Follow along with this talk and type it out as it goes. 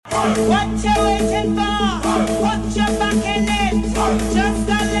What you waiting for? Put your back in it. Just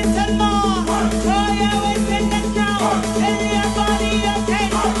a little more. Throw your weight in it now. Tell your body okay.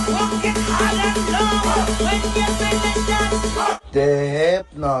 Walk it hard and long. When you finish that, The hip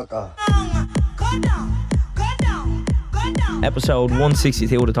knocker. go down, go down, go down. Episode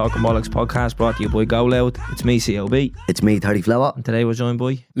 162 of the Talking Bollocks podcast, brought to you by Go Loud. It's me, COB. It's me, 30 Flower. And today we're joined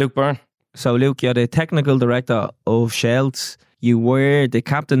by Luke Byrne. So Luke, you're the technical director of Shells. You were the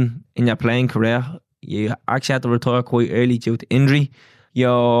captain in your playing career. You actually had to retire quite early due to injury.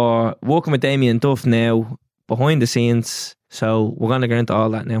 You're working with Damien Duff now behind the scenes. So we're going to get into all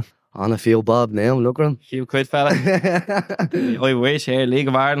that now. On a few bob now, look at him. Few quid, fella. I wish here, League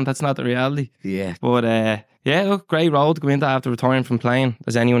of Ireland, that's not the reality. Yeah. But yeah, look, great role to go into after retiring from playing.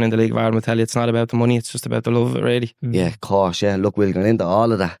 As anyone in the League of Ireland will tell you, it's not about the money, it's just about the love of it, really. Yeah, of course, yeah. Look, we'll get into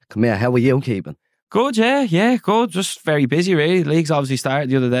all of that. Come here, how are you keeping? Good, yeah, good. Just very busy, really. The league's obviously started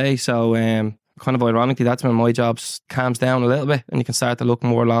the other day, so kind of ironically, that's when my job calms down a little bit and you can start to look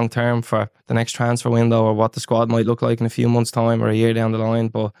more long term for the next transfer window or what the squad might look like in a few months' time or a year down the line.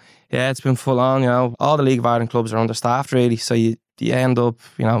 But yeah, it's been full on, you know. All the League of Ireland clubs are understaffed, really, so you end up,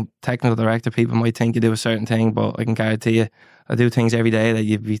 you know, technical director, people might think you do a certain thing, but I can guarantee you, I do things every day that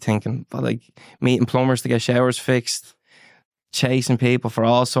you'd be thinking, but like meeting plumbers to get showers fixed, chasing people for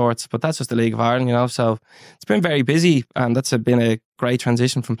all sorts, but that's just the League of Ireland, you know. So it's been very busy, and that's been a great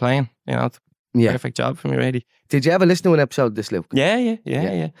transition from playing, you know. Yeah. Perfect job for me, really. Did you ever listen to an episode of this, Luke?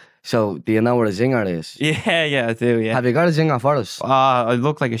 Yeah. So, do you know what a zinger is? Yeah, I do, yeah. Have you got a zinger for us? I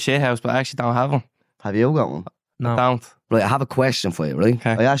look like a shithouse, but I actually don't have one. Have you got one? No. I don't. Right, I have a question for you, right?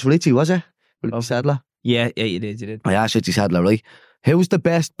 Okay. I asked Richie, was it? Richie Sadler? Yeah, you did. I asked Richie Sadler, right? Who's the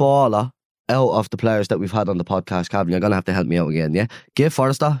best baller out of the players that we've had on the podcast, Calvin? You're going to have to help me out again, yeah? Gabe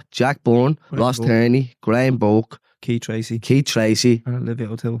Forrester, Jack Byrne, Ross Tierney, Graham Burke, Keith Tracy and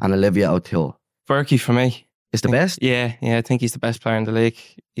and Olivia O'Toole. Berkey for me. Is the best? Yeah, I think he's the best player in the league.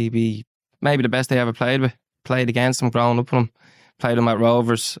 He'd be maybe the best I ever played with. Played against him, growing up with him. Played him at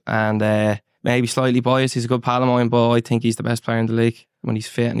Rovers, and maybe slightly biased. He's a good pal of mine, but I think he's the best player in the league when he's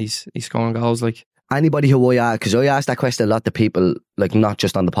fit and he's scoring goals. Like Anybody who I ask, because I ask that question a lot to people, like not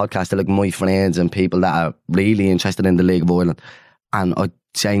just on the podcast, like my friends and people that are really interested in the League of Ireland, and I'd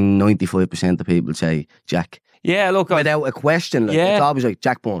say 95% of people say Jack. Yeah, look, Without a question, like, it's always like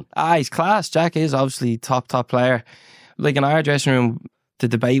Jack Byrne. He's class. Jack is obviously top player. Like in our dressing room, the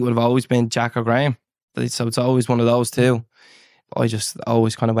debate would have always been Jack or Graham. So it's always one of those two. I just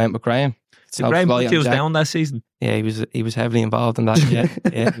always kind of went with Graham. Did Graham put you down that season? Yeah, he was heavily involved in that.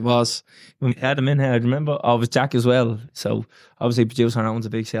 Yeah, he was. When we had him in here, I remember, it was Jack as well. So obviously producer owns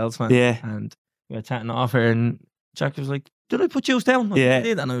a big Shells fan. Yeah. And we were chatting off her and Jack was like, did I put you down? Yeah. I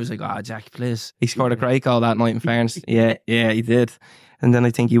did. And I was like, Jack, please. He scored a great goal that night in fairness. Yeah, he did. And then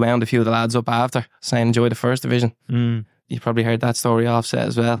I think he wound a few of the lads up after, saying enjoy the first division. You probably heard that story offset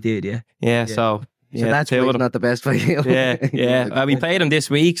as well. Did, yeah. Yeah, so That's why he's not the best for you. Yeah. We played him this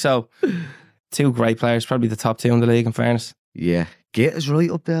week, so two great players, probably the top two in the league in fairness. Yeah. Gate is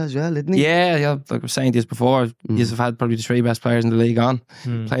right up there as well, isn't he? Yeah, like I was saying this before, you've had probably the three best players in the league on.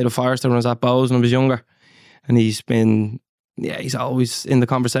 Played with Forrester when I was at Bowes when I was younger. And he's always in the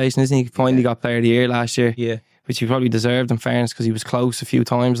conversation, isn't he? Finally got player of the year last year. Yeah. Which he probably deserved in fairness because he was close a few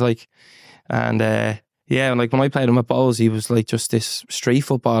times, like. And like when I played him at Bowes, he was like just this street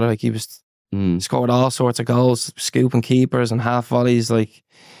footballer. Like he was scored all sorts of goals, scooping keepers and half volleys, like.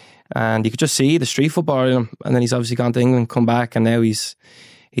 And you could just see the street footballer in him. And then he's obviously gone to England, come back, and now he's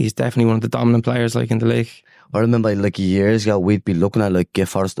definitely one of the dominant players like in the league. I remember like years ago we'd be looking at like Gabe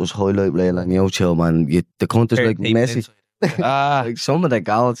Forrester's highlight reel on YouTube, and the contest like Messi. Like some of the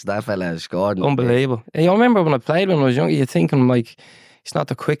goals that fella has scored. Unbelievable. I remember when I played when I was younger, you'd think him like he's not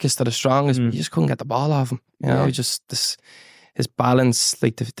the quickest or the strongest, but you just couldn't get the ball off him. You know, just his balance,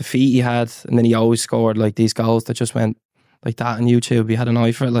 like the feet he had, and then he always scored like these goals that just went like that on YouTube. He had an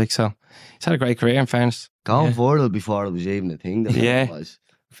eye for it, like, so he's had a great career in fairness. Gone viral before it was even a thing. Yeah. Was.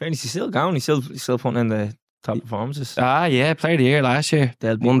 In fairness, he's still going. He's still putting in the top performances. Yeah, player of the year last year.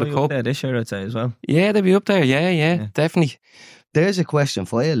 They'll be won the up cup there this year, I'd say, as well. Yeah, they'll be up there. Yeah, definitely. There's a question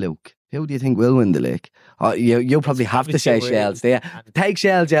for you, Luke. Who do you think will win the league? You probably have to say Shells there. Take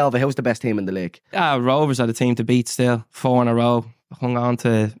Shells over. Who's the best team in the league? Rovers are the team to beat still. 4 in a row. Hung on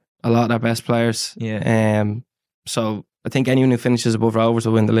to a lot of their best players. Yeah. So I think anyone who finishes above Rovers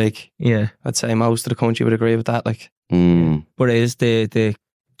will win the league. Yeah. I'd say most of the country would agree with that. Like, But it is the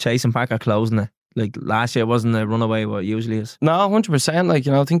chasing pack are closing it. Like last year wasn't a runaway what it usually is. No, 100%. Like,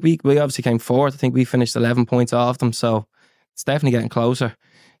 you know, I think we obviously came fourth. I think we finished 11 points off them. So it's definitely getting closer.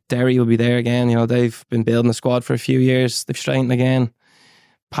 Derry will be there again. You know, they've been building the squad for a few years. They've strengthened again.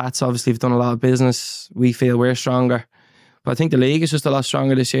 Pats obviously have done a lot of business. We feel we're stronger. But I think the league is just a lot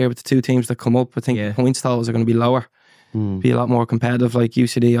stronger this year with the two teams that come up. I think the points totals are going to be lower, be a lot more competitive. Like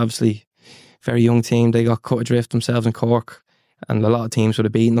UCD, obviously, very young team. They got cut adrift themselves in Cork, and a lot of teams would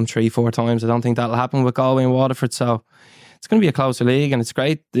have beaten them 3-4 times. I don't think that'll happen with Galway and Waterford. So it's going to be a closer league, and it's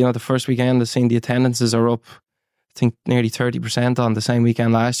great. You know, the first weekend, I've seen the attendances are up, I think, nearly 30% on the same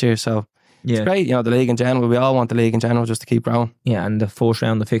weekend last year. So it's great. You know, the league in general, we all want the league in general just to keep growing. Yeah, and the first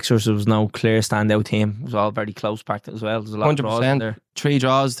round of fixtures, there was no clear standout team. It was all very close packed as well. There's a lot 100%. Of draws in there. 3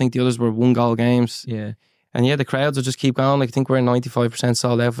 draws. I think the others were 1-goal games. Yeah. And the crowds will just keep going. Like, I think we're 95%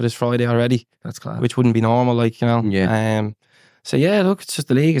 sold out for this Friday already. That's class. Which wouldn't be normal, like, you know. Yeah. So look, it's just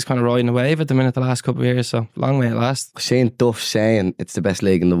the league is kind of riding a wave at the minute the last couple of years. So long way at last. Shane Duff saying it's the best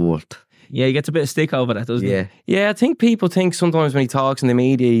league in the world. Yeah, he gets a bit of stick over that, doesn't he? Yeah, I think people think sometimes when he talks in the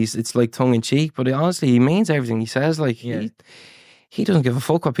media, it's like tongue in cheek, but honestly, he means everything he says. Like, he doesn't give a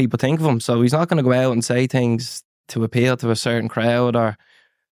fuck what people think of him, so he's not going to go out and say things to appeal to a certain crowd, or,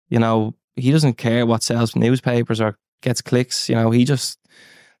 you know, he doesn't care what sells newspapers or gets clicks. You know, he just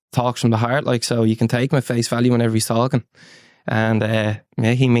talks from the heart. Like, so you can take him at face value whenever he's talking, and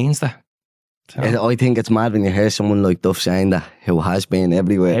he means that. So. I think it's mad when you hear someone like Duff saying that, who has been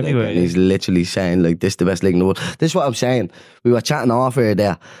everywhere. Like, and he's literally saying, like, this is the best league in the world. This is what I'm saying. We were chatting off here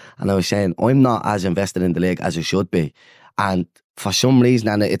there, and I was saying, I'm not as invested in the league as I should be. And for some reason,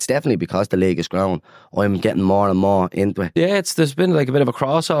 and it's definitely because the league is growing, I'm getting more and more into it. Yeah, there's been like a bit of a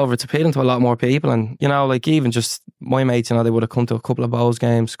crossover. It's appealing to a lot more people. And, you know, like, even just my mates, you know, they would have come to a couple of Bowls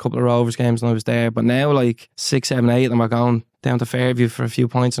games, a couple of Rovers games when I was there. But now, like, 6, 7, 8 of them are going down to Fairview for a few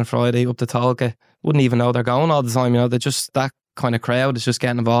points on Friday, up to Tolka. Wouldn't even know they're going all the time. You know, they're just, that kind of crowd is just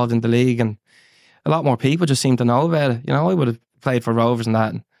getting involved in the league, and a lot more people just seem to know about it. You know, I would have played for Rovers and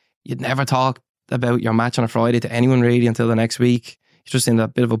that, and you'd never talk about your match on a Friday to anyone really until the next week. You're just in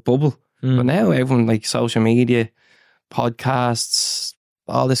that bit of a bubble. But now everyone, like, social media, podcasts,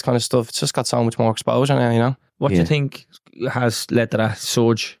 all this kind of stuff, it's just got so much more exposure now, you know. What do you think has led to that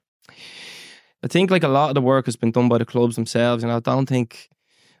surge? I think, like, a lot of the work has been done by the clubs themselves. You know, I think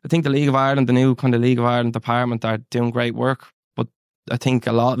the League of Ireland, the new kind of League of Ireland department, are doing great work. But I think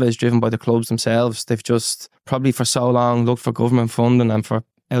a lot of it is driven by the clubs themselves. They've just probably for so long looked for government funding and for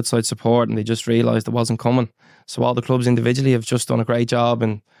outside support, and they just realised it wasn't coming. So all the clubs individually have just done a great job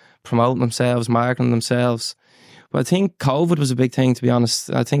in promoting themselves, marketing themselves. But I think COVID was a big thing, to be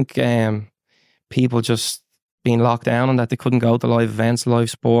honest. I think people just being locked down and that they couldn't go to live events, live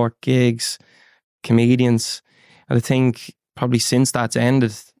sport, gigs, comedians. And I think probably since that's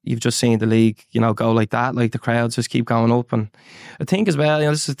ended, you've just seen the league, you know, go like that. Like, the crowds just keep going up. And I think as well, you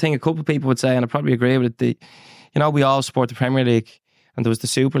know, this is the thing a couple of people would say, and I probably agree with it, you know, we all support the Premier League, and there was the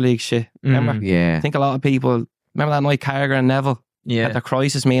Super League shit, remember? Yeah. I think a lot of people, remember that night Carragher and Neville at the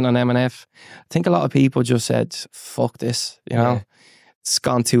crisis meeting on M&F? I think a lot of people just said, fuck this, you know? It's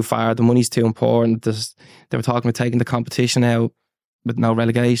gone too far, the money's too important. They were talking about taking the competition out with no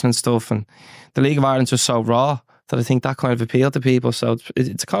relegation and stuff, and the League of Ireland's just so raw that I think that kind of appealed to people. So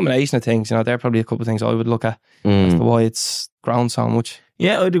it's a combination of things, you know. There are probably a couple of things I would look at as to why it's grown so much.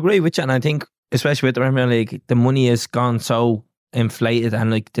 Yeah, I'd agree with you, and I think especially with the Premier League, the money has gone so inflated,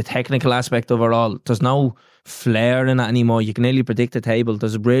 and like the technical aspect of it all, there's no flair in it anymore. You can nearly predict the table.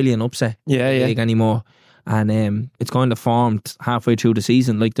 There's really an upset league anymore, and it's kind of formed halfway through the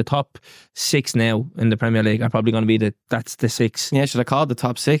season. Like, the top 6 now in the Premier League are probably going to be that's the 6. Yeah, should I call it the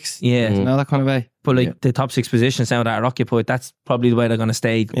top 6? Yeah, know that kind of way. But like the top 6 positions now that are occupied, that's probably the way they're going to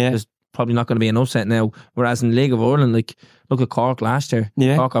stay. There's probably not going to be an upset now. Whereas in the League of Ireland, like, look at Cork last year.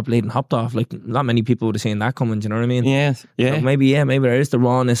 Cork got played and hopped off. Like, not many people would have seen that coming. Do you know what I mean? Yeah. So maybe there is the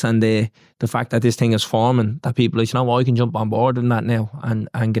rawness and the fact that this thing is forming, that people are like, you know what, I can jump on board in that now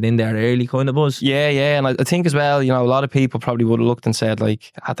and get in there early kind of buzz. Yeah, and I think as well, you know, a lot of people probably would have looked and said,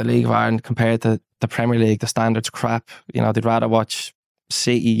 like, at the League of Ireland compared to the Premier League, the standard's crap. You know, they'd rather watch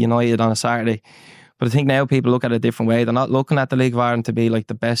City United on a Saturday. But I think now people look at it a different way. They're not looking at the League of Ireland to be like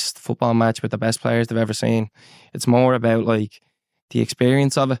the best football match with the best players they've ever seen. It's more about, like, the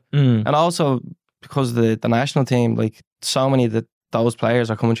experience of it. And also because the national team, like, so many of those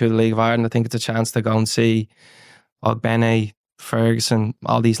players are coming through the League of Ireland. I think it's a chance to go and see Ogbene, Ferguson,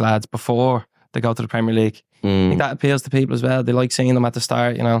 all these lads before they go to the Premier League. I think that appeals to people as well. They like seeing them at the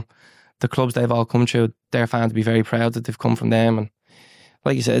start, you know. The clubs they've all come through, their fans to be very proud that they've come from them. And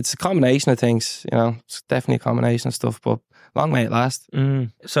like you said, it's a combination of things, you know. It's definitely a combination of stuff, but long way at last.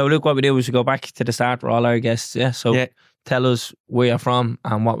 So look, what we do is we go back to the start for all our guests. So tell us where you're from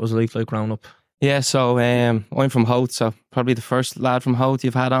and what was life like growing up. Yeah, so I'm from Howth, so probably the first lad from Howth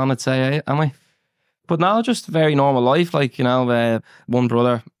you've had on, I'd say, am I? But no, just a very normal life. Like, you know, one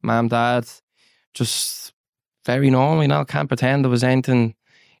brother, mum, dad, just very normal, you know. Can't pretend there was anything,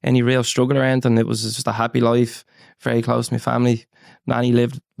 any real struggle or anything. It was just a happy life, very close to my family. Nanny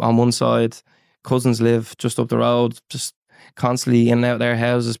lived on one side, cousins live just up the road, just constantly in and out their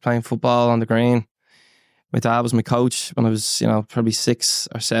houses playing football on the green. My dad was my coach when I was, you know, probably 6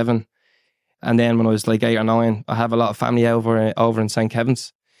 or 7. And then when I was like 8 or 9, I have a lot of family over in St.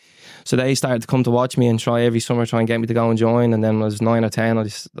 Kevin's. So they started to come to watch me and try every summer, try and get me to go and join. And then when I was 9 or 10, I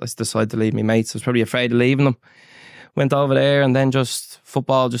decided to leave my mates. I was probably afraid of leaving them. Went over there, and then just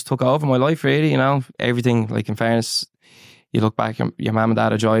football just took over my life, really, you know. Everything, like, in fairness, you look back, your mum and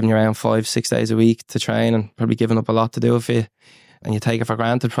dad are driving you around 5-6 days a week to train and probably giving up a lot to do it for you. And you take it for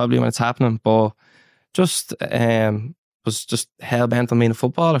granted probably when it's happening. But just was just hell-bent on being a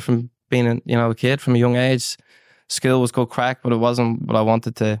footballer from being a kid from a young age. School was good crack, but it wasn't what I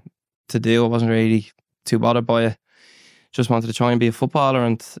wanted to do. I wasn't really too bothered by it. Just wanted to try and be a footballer.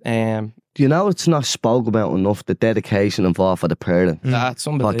 And Do you know it's not spoke about enough, the dedication involved for the parents, that's for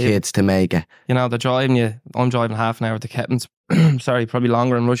unbelievable. kids to make it? You know, they're driving you. I'm driving half an hour to Kettins. Sorry, probably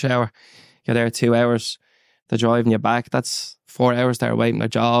longer in rush hour. You're there 2 hours. They're driving you back. That's 4 hours they're waiting their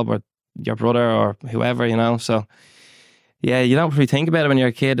job, or your brother or whoever, you know. So yeah, you don't really think about it when you're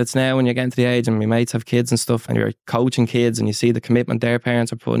a kid. It's now when you're getting to the age and my mates have kids and stuff, and you're coaching kids and you see the commitment their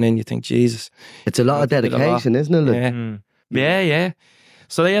parents are putting in, you think, Jesus. It's a lot of dedication, isn't it? Like? Yeah.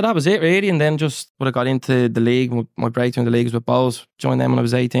 So yeah, that was it really. And then just when I got into the league, my breakthrough in the league was with Bowes. Joined them when I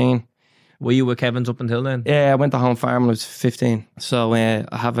was 18. Were you with Kevin's up until then? Yeah, I went to Home Farm when I was 15. So I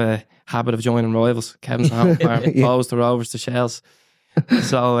have a habit of joining rivals. Kevin's to Home Farm, Bowes to Rovers to Shells.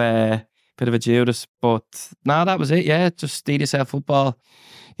 So bit of a Judas. But no, that was it. Yeah, just DDSL football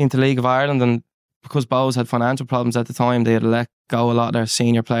into League of Ireland. And because Bowes had financial problems at the time, they had let go a lot of their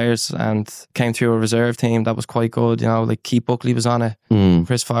senior players and came through a reserve team that was quite good. You know, like Keith Buckley was on it,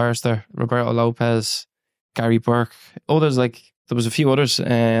 Chris Forrester, Roberto Lopez, Gary Burke, others, like there was a few others.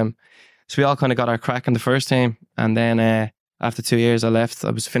 So we all kind of got our crack in the first team. And then after 2 years I left.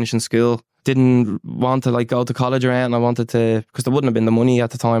 I was finishing school. Didn't want to like go to college or anything. I wanted to, because there wouldn't have been the money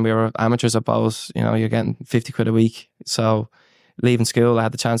at the time. We were amateurs at Bowes. You know, you're getting 50 quid a week. So leaving school, I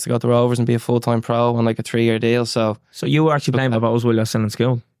had the chance to go to Rovers and be a full-time pro on like a 3-year deal. So you were actually playing for Bowes while you were still in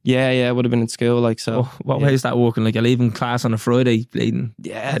school? Yeah, I would have been in school. Like, so what way is that working? Like, you're leaving class on a Friday, bleeding,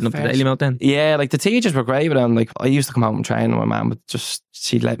 heading up to Daily Mount then? Yeah, like the teachers were great with them. Like, I used to come home and train, and my mum would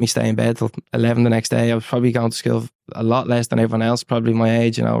she'd let me stay in bed till 11 the next day. I was probably going to school a lot less than everyone else, probably my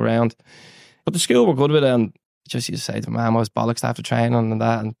age, you know, around. But the school were good with it, and just used to say to my mum, I was bollocks after training and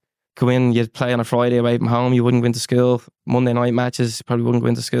that, and go in, you'd play on a Friday away from home, you wouldn't go into school. Monday night matches, you probably wouldn't go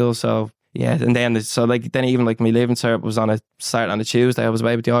into school. So yeah, and then even like my leaving cert was on a Saturday and a Tuesday. I was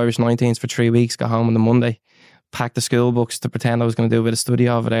away with the Irish 19s for 3 weeks, got home on the Monday, packed the school books to pretend I was going to do a bit of study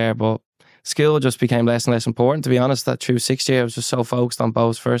over there. But school just became less and less important, to be honest. That through 6th year I was just so focused on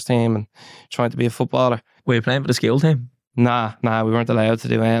Bowes first team and trying to be a footballer. Were you playing for the school team? Nah, we weren't allowed to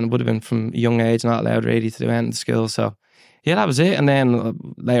do anything. Would have been from a young age not allowed really to do anything in school. So yeah, that was it. And then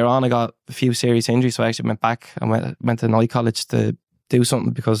later on I got a few serious injuries, so I actually went back and went to night college to do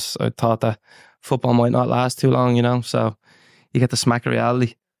something, because I thought that football might not last too long, you know. So you get the smack of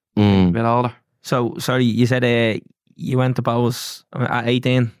reality a bit older. So sorry, you said you went to Bowes at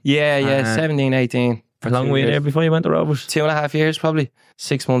 18? Yeah, 17, 18. How long were you there before you went to Rovers? 2.5 years probably.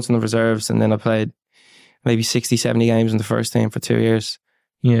 6 months in the reserves, and then I played maybe 60, 70 games in the first team for 2 years.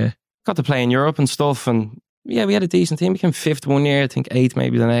 Yeah. Got to play in Europe and stuff, and yeah, we had a decent team. Became 5th 1 year, I think 8th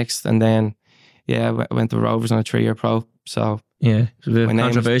maybe the next, and then I went to Rovers on a 3-year pro. So yeah, it's a bit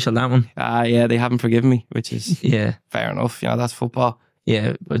controversial, that one. Yeah, they haven't forgiven me, which is fair enough. You know, that's football.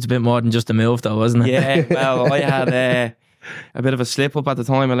 Yeah, but it's a bit more than just a move though, wasn't it? Yeah, well, I had a bit of a slip up at the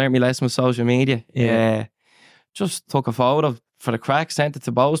time. I learned my lesson with social media. Yeah, just took a photo for the crack, sent it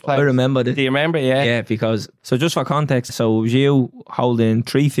to Bowes players. I remember it. Do you remember? Yeah. Yeah, because, so just for context, so it was you holding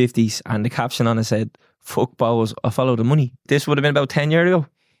 350s and the caption on it said, "Fuck Bowes, I follow the money." This would have been about 10 years ago.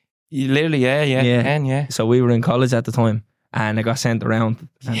 Literally, yeah. 10, yeah. So we were in college at the time, and it got sent around.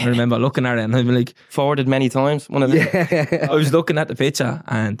 And I remember looking at it, and I'd be like, forwarded many times. One of them. I was looking at the picture,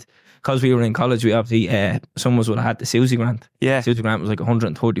 and because we were in college, we obviously some of us would have had the Susie grant. Yeah, Susie grant was like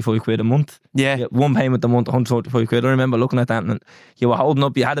 135 quid a month. Yeah, one payment a month, 135 quid. I remember looking at that, and you were holding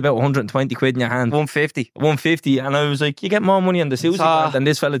up. You had about 120 quid in your hand. 150, and I was like, you get more money on the Susie grant than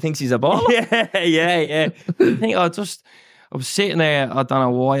this fella thinks he's a baller. Yeah. I think I was sitting there. I don't know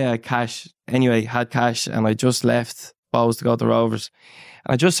why I had cash. Anyway, had cash, and I just left Bowes to go to Rovers.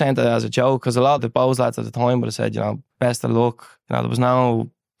 And I just sent it as a joke, because a lot of the Bowes lads at the time would have said, you know, best of luck. You know, there was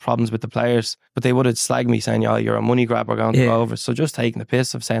no problems with the players, but they would have slagged me saying, "Oh, you're a money grabber going to Rovers." So just taking the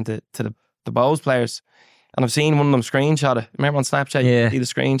piss, I've sent it to the Bows players. And I've seen one of them screenshot it. Remember on Snapchat, you see the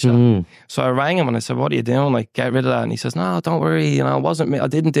screenshot. So I rang him and I said, "What are you doing? Like, get rid of that." And he says, "No, don't worry. You know, it wasn't me. I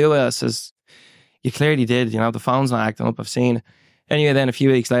didn't do it." I says, "You clearly did. You know, the phone's not acting up. I've seen it." Anyway, then a few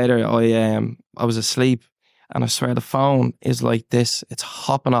weeks later, I was asleep, and I swear the phone is like this. It's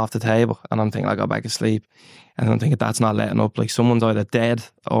hopping off the table, and I'm thinking I go back to sleep, and I'm thinking that's not letting up. Like someone's either dead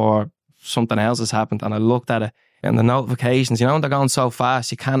or something else has happened. And I looked at it, and the notifications, you know, they're going so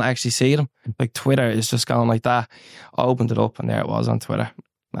fast you can't actually see them. Like Twitter is just going like that. I opened it up, and there it was on Twitter,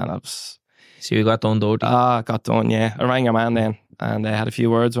 and I was. So you got done dirty? Got done. Yeah, I rang your man then, and I had a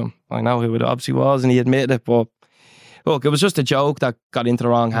few words with him. I know who it obviously was, and he admitted it, but. Look, it was just a joke that got into the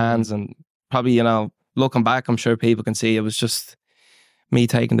wrong hands, and probably, you know, looking back, I'm sure people can see it was just me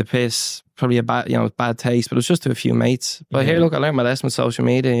taking the piss, probably a bad taste, but it was just to a few mates. But here, look, I learned my lesson with social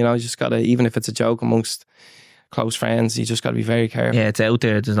media. You know, you just got to, even if it's a joke amongst close friends, you just got to be very careful. Yeah, it's out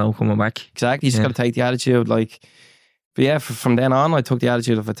there. There's no coming back. Exactly. You just got to take the attitude, like. But yeah, from then on, I took the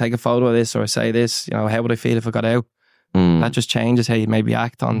attitude, if I take a photo of this or I say this, you know, how would I feel if I got out? That just changes how you maybe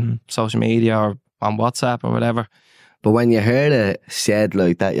act on social media or on WhatsApp or whatever. But when you heard it said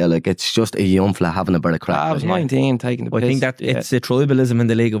like that, you're like, it's just a young fella having a bit of crack. I was 19 taking the piss. I think that it's the tribalism in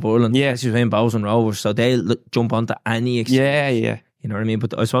the League of Ireland. Yeah. It's between Bows and Rovers, so they'll jump onto any excuse. Yeah. You know what I mean?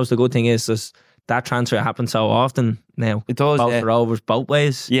 But I suppose the good thing is that transfer happens so often now. It does, Both Rovers, both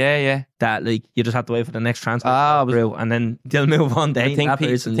ways. Yeah. That like you just have to wait for the next transfer through, and then they'll move on. I think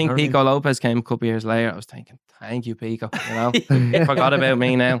Pico Lopez came a couple of years later. I was thinking, thank you, Pico. You know, forgot about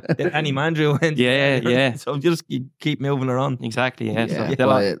me now. Any Mandrew went. Yeah. So just keep moving around. Exactly. Yeah.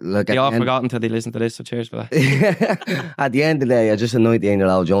 So they all forgot until they listen to this. So cheers for that. At the end of the day, you're just a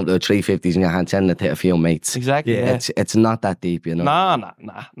 19-year-old jumping to 350s in your hand, sending it to a few mates. Exactly. Yeah. It's not that deep, you know.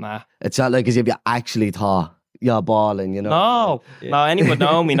 Nah. It's not like as if you actually thought you're balling, you know. No. Anyone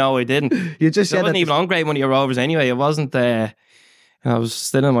know me? No, I didn't. You just said I wasn't even on great money at Rovers anyway. It wasn't. I was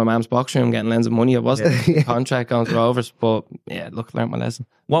still in my mum's box room getting lens of money. It wasn't a contract going to Rovers, but yeah, look, learned my lesson.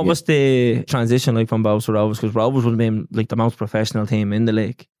 What was the transition like from Bows to Rovers? Because Rovers would have been like the most professional team in the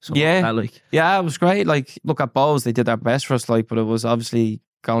league. So yeah, that, like? Yeah, it was great. Like, look at Bows, they did their best for us, like, but it was obviously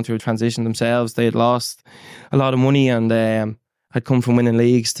going through a transition themselves. They had lost a lot of money and had come from winning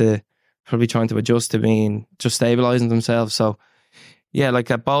leagues to probably trying to adjust to being just stabilising themselves. So yeah,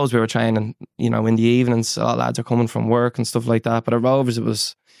 like at Bows we were training, you know, in the evenings. A lot of lads are coming from work and stuff like that. But at Rovers it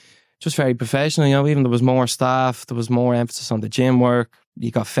was just very professional, you know. Even there was more staff, there was more emphasis on the gym work.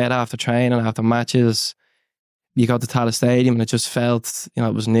 You got fed after training, after matches. You got to Tallaght Stadium and it just felt, you know,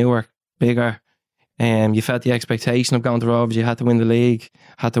 it was newer, bigger. You felt the expectation of going to Rovers. You had to win the league,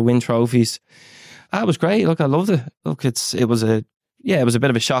 had to win trophies. That was great. Look, I loved it. Look, it was a bit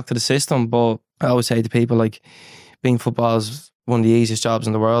of a shock to the system, but I always say to people, like, being football is one of the easiest jobs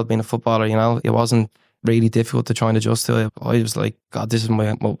in the world, being a footballer, you know. It wasn't really difficult to try and adjust to it. I was like, God, this is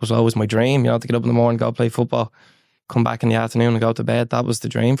what was always my dream, you know, to get up in the morning, go play football, come back in the afternoon and go to bed. That was the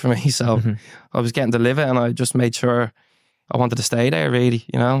dream for me. So I was getting to live it, and I just made sure I wanted to stay there, really,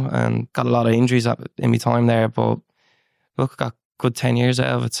 you know, and got a lot of injuries in my time there, but look, got good 10 years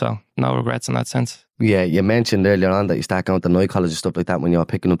out of it, so no regrets in that sense. Yeah, you mentioned earlier on that you started going to night college and stuff like that when you were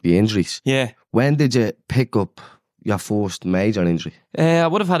picking up the injuries. Yeah. When did you pick up your first major injury? I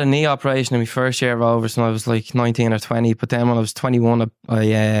would have had a knee operation in my first year of Rovers when I was like 19 or 20, but then when I was 21 I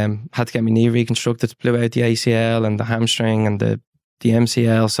had to get my knee reconstructed, blew out the ACL and the hamstring and the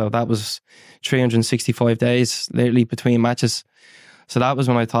MCL, so that was 365 days literally between matches. So that was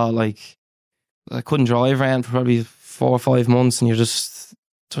when I thought, like, I couldn't drive around for probably 4 or 5 months, and you're just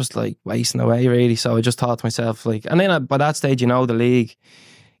like wasting away, really. So I just thought to myself, like, and then by that stage, you know, the league,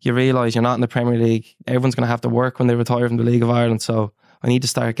 you realise you're not in the Premier League. Everyone's going to have to work when they retire from the League of Ireland. So I need to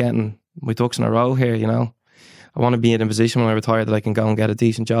start getting my ducks in a row here, you know. I want to be in a position when I retire that I can go and get a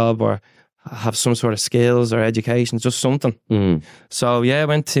decent job or have some sort of skills or education, just something. So yeah, I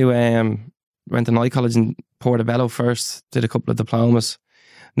went to night college in Portobello first, did a couple of diplomas.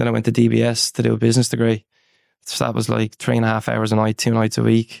 And then I went to DBS to do a business degree. So that was like 3.5 hours a night, 2 nights a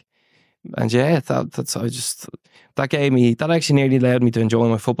week. And yeah, that actually nearly allowed me to enjoy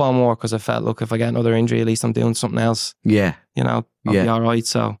my football more, because I felt, look, if I get another injury, at least I'm doing something else. Yeah. You know, I'll be all right.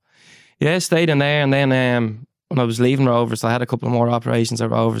 So yeah, stayed in there. And then when I was leaving Rovers, I had a couple of more operations at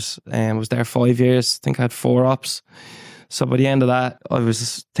Rovers. I was there 5 years. I think I had 4 ops. So by the end of that, I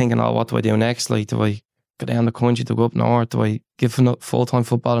was thinking, oh, what do I do next? Like, do I go down the country, to go up north? Do I give full-time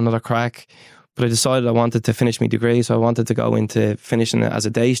football another crack? But I decided I wanted to finish my degree, so I wanted to go into finishing it as a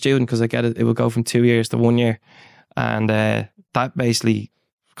day student, because I get it would go from 2 years to 1 year. And that basically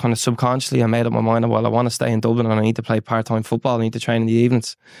kind of subconsciously I made up my mind, well, I want to stay in Dublin and I need to play part-time football. I need to train in the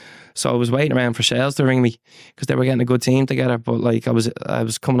evenings. So I was waiting around for Shells to ring me because they were getting a good team together. But like I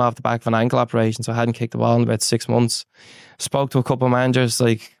was coming off the back of an ankle operation, so I hadn't kicked the ball in about 6 months. Spoke to a couple of managers.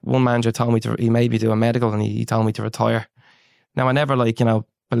 Like one manager told me he made me do a medical and he told me to retire. Now I never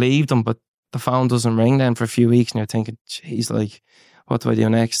believed him, but the phone doesn't ring then for a few weeks and you're thinking, geez, like what do I do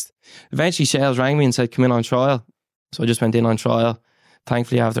next? Eventually Shells rang me and said, come in on trial. So I just went in on trial.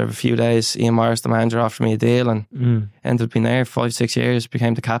 Thankfully, after a few days, Ian Morris, the manager, offered me a deal and ended up being there 5-6 years,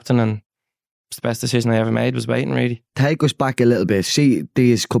 became the captain, and it's the best decision I ever made was waiting, really. Take us back a little bit. See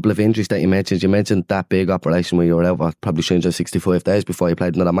these couple of injuries that you mentioned. You mentioned that big operation where you were out for probably 365 days before you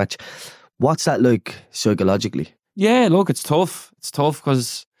played another match. What's that like psychologically? Yeah, look, it's tough. It's tough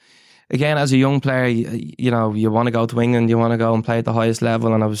because, again, as a young player, you want to go to England, you want to go and play at the highest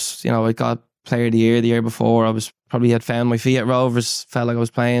level, and I got Player of the Year before. I had found my feet at Rovers, felt like I was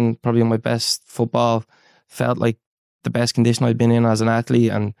playing probably my best football, felt like the best condition I'd been in as an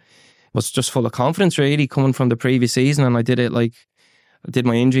athlete, and was just full of confidence really coming from the previous season. And I did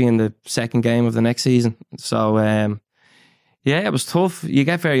my injury in the second game of the next season. So it was tough. You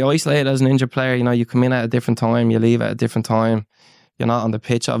get very isolated as an injured player. You come in at a different time, you leave at a different time. You're not on the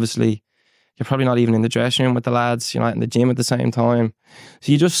pitch, obviously. You're probably not even in the dressing room with the lads. You're not in the gym at the same time.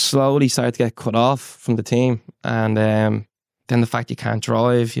 So you just slowly start to get cut off from the team. And then the fact you can't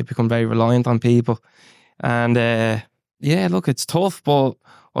drive, you become very reliant on people. And look, it's tough, but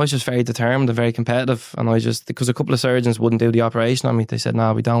I was just very determined and very competitive. And because a couple of surgeons wouldn't do the operation on me, they said,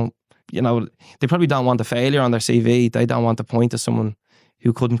 no, we don't, they probably don't want the failure on their CV. They don't want to point to someone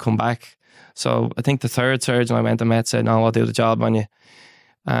who couldn't come back. So I think the third surgeon I went and met said, no, I'll do the job on you.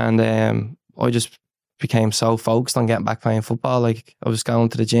 And I just became so focused on getting back playing football. Like I was going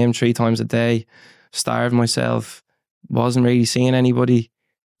to the gym 3 times a day, starved myself, wasn't really seeing anybody,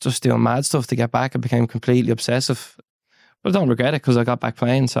 just doing mad stuff to get back. I became completely obsessive. But I don't regret it because I got back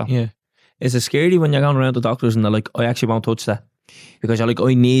playing. So yeah. Is it scary when you're going around the doctors and they're like, I actually won't touch that? Because you're like,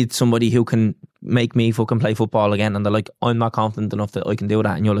 I need somebody who can make me fucking play football again. And they're like, I'm not confident enough that I can do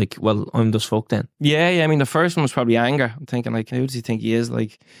that. And you're like, well, I'm just fucked then. Yeah. I mean, the first one was probably anger. I'm thinking like, who does he think he is?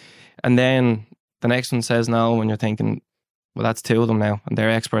 Like, and then the next one says no, and you're thinking, well, that's 2 of them now, and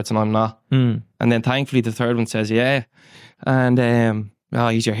they're experts and I'm not. And then thankfully the third one says yeah, and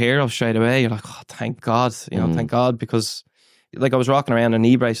he's your hero straight away. You're like, oh, thank God, thank God, because like I was rocking around a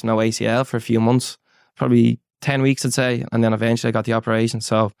knee brace and no ACL for a few months, probably 10 weeks I'd say, and then eventually I got the operation.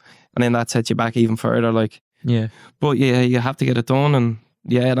 So, and then that sets you back even further. Like, yeah, but yeah, you have to get it done, and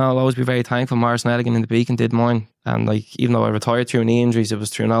yeah, I'll always be very thankful. Morris and Elgin in the Beacon did mine, and like even though I retired through knee injuries, it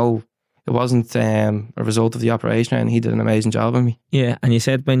wasn't a result of the operation, and he did an amazing job on me. Yeah, and you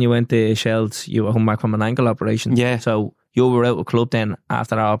said when you went to Shells, you were home back from an ankle operation. Yeah. So you were out of club then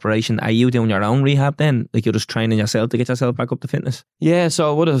after that operation. Are you doing your own rehab then? Like you're just training yourself to get yourself back up to fitness? Yeah, so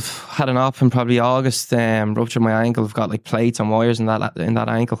I would have had an op in probably August, ruptured my ankle. I've got like plates and wires in that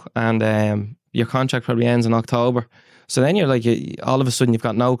ankle, and your contract probably ends in October. So then you're like, all of a sudden you've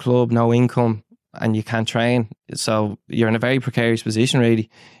got no club, no income, and you can't train. So you're in a very precarious position really.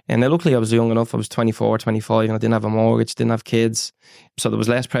 And luckily I was young enough. I was 24, 25 and I didn't have a mortgage, didn't have kids. So there was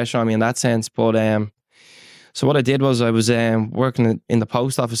less pressure on me in that sense. But so what I did was I was working in the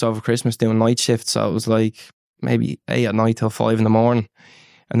post office over Christmas doing night shifts. So it was like maybe 8 at night till 5 in the morning.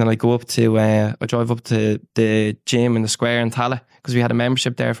 And then I drive up to the gym in the square in Tala because we had a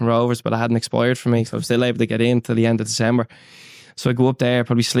membership there from Rovers, but it hadn't expired for me. So I was still able to get in till the end of December. So I go up there,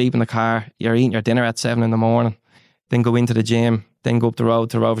 probably sleep in the car. You're eating your dinner at 7 in the morning. Then go into the gym. Then go up the road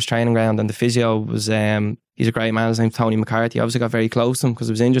to Rovers training ground. And the physio was, he's a great man. His name's Tony McCarthy. I obviously got very close to him because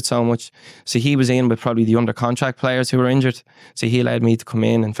I was injured so much. So he was in with probably the under contract players who were injured. So he allowed me to come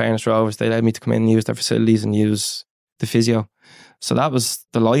in fairness Rovers, they allowed me to come in and use their facilities and use the physio. So that was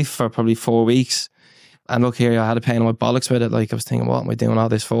the life for probably 4 weeks. And look here, I had a pain in my bollocks with it. Like I was thinking, what am I doing all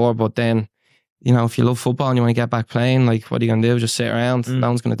this for? But then, if you love football and you want to get back playing, like what are you going to do? Just sit around? No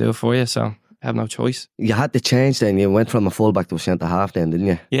one's going to do it for you. So I have no choice. You had to change then. You went from a fullback to a centre half then, didn't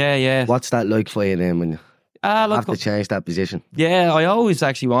you? Yeah. What's that like for you then when you have to change that position? Yeah, I always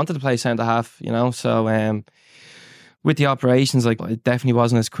actually wanted to play centre half, So with the operations, like it definitely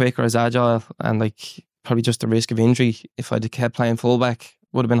wasn't as quick or as agile, and like probably just the risk of injury if I'd kept playing fullback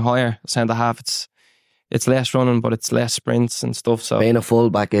would have been higher. Centre half, it's less running, but it's less sprints and stuff. So being a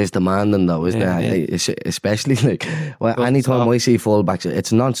fullback is demanding though, isn't it? Especially like anytime I see fullbacks,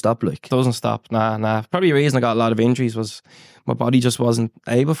 it's non-stop. Like doesn't stop. Nah. Probably the reason I got a lot of injuries was my body just wasn't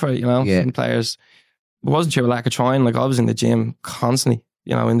able for it. Some players, it wasn't through a lack of trying. Like I was in the gym constantly.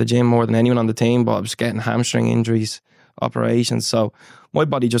 In the gym more than anyone on the team, but I was getting hamstring injuries. operations. So my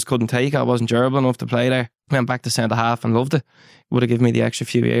body just couldn't take it. I wasn't durable enough to play there. Went back to centre half and loved it. Would have given me the extra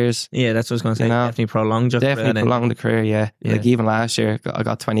few years. Yeah, that's what I was going to say. You know, Definitely prolonged your career Definitely then. prolonged the career, yeah. Like even last year, I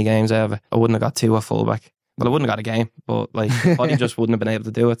got 20 games out of it. I wouldn't have got 2 at fullback. Well, I wouldn't have got a game, but like the body just wouldn't have been able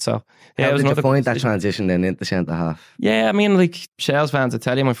to do it. So yeah, How it was did you another find that decision. transition then into centre half? Yeah, I mean, like Shells fans, I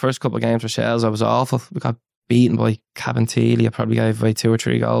tell you, my first couple of games for Shells, I was awful. We got beaten by Cabinteely. I probably gave away 2 or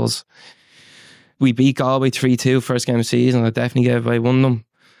 3 goals. We beat Galway 3-2 first game of the season. I definitely gave away one of them.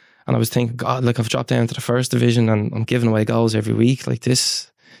 And I was thinking, God, like I've dropped down to the first division and I'm giving away goals every week. Like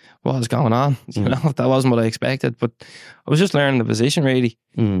this, what is going on? You know, that wasn't what I expected. But I was just learning the position really.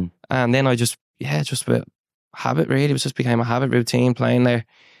 And then I just a habit really. It was just became a habit routine playing there.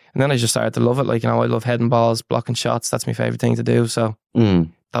 And then I just started to love it. Like, you know, I love heading balls, blocking shots. That's my favourite thing to do. So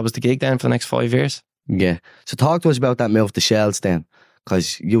that was the gig then for the next 5 years. Yeah. So talk to us about that move to Shells then,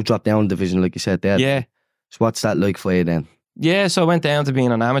 because you dropped down division like you said there. Yeah. So what's that like for you then? Yeah, so I went down to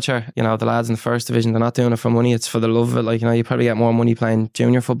being an amateur. You know, the lads in the first division, they're not doing it for money, it's for the love of it. Like, you know, you probably get more money playing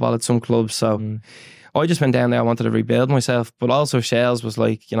junior football at some clubs. So I just went down there, I wanted to rebuild myself. But also Shells was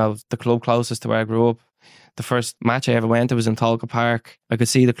like, you know, the club closest to where I grew up. The first match I ever went to was in Tolka Park. I could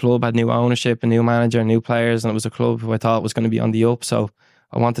see the club had new ownership, a new manager, new players, and it was a club who I thought was going to be on the up. So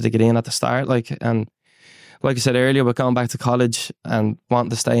I wanted to get in at the start. And like I said earlier, we're going back to college and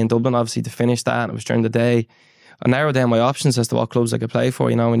wanting to stay in Dublin, obviously, to finish that. And it was during the day. I narrowed down my options as to what clubs I could play for.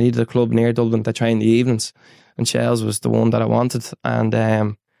 You know, I needed a club near Dublin to train in the evenings, and Shells was the one that I wanted. And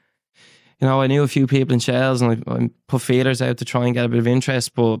you know, I knew a few people in Shells, and I put feelers out to try and get a bit of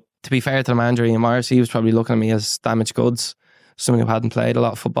interest. But to be fair to the manager, Ian Morris, he was probably looking at me as damaged goods, someone who hadn't played a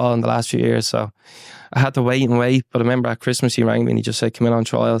lot of football in the last few years. So I had to wait and wait. But I remember at Christmas he rang me and he just said, "Come in on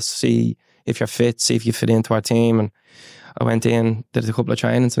trials, see if you're fit, see if you fit into our team." And I went in, did a couple of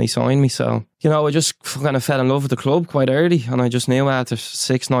trainings, and he signed me. So, you know, I just kind of fell in love with the club quite early. And I just knew after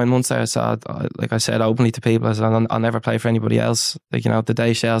 6-9 months there, like I said openly to people, I said, I'll never play for anybody else. Like, you know, the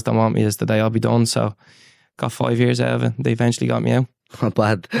day Shells don't want me is the day I'll be done. So, got 5 years out of it. They eventually got me out. Not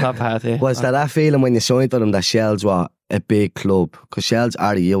bad. Not bad, yeah. Was that feeling when you signed for them that Shells were a big club? Because Shells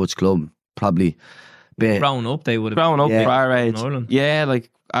are a huge club, probably. Grown up, they would have Grown up Yeah. for our age. Yeah, like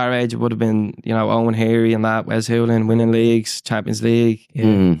our age, it would have been, you know, Owen Heary and that, Wes Hoolin, winning leagues, Champions League.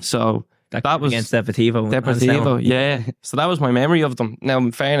 So that was against Deportivo. Deportivo, yeah. So that was my memory of them. Now,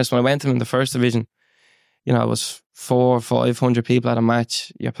 in fairness, when I went to them in the first division, you know, it was 400-500 people at a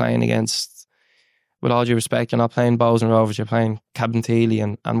match. You're playing against, with all due respect, you're not playing Bows and Rovers, you're playing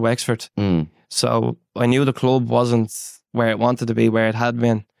Cabinteely and Wexford. So I knew the club wasn't where it wanted to be, where it had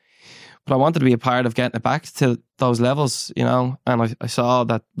been. But I wanted to be a part of getting it back to those levels, you know. And I saw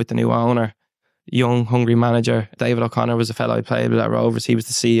that with the new owner, young, hungry manager, David O'Connor was a fellow I played with at Rovers. He was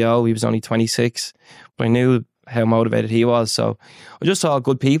the CEO. He was only 26. But I knew how motivated he was. So I just saw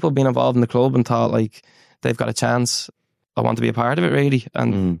good people being involved in the club and thought, like, they've got a chance. I want to be a part of it, really.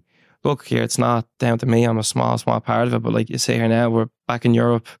 And look, here, it's not down to me. I'm a small part of it. But like you say here now, we're back in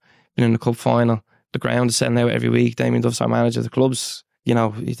Europe, been in the cup final. The ground is selling out every week. Damien Duff's our manager. The club's, you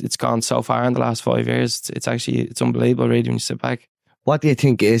know, it's gone so far in the last 5 years. It's unbelievable, really, when you sit back. What do you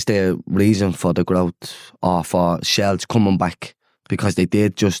think is the reason for the growth or for Shells coming back? Because they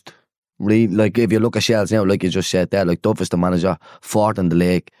did just really, like, if you look at Shells now, like you just said there, like Duff is the manager, fourth in the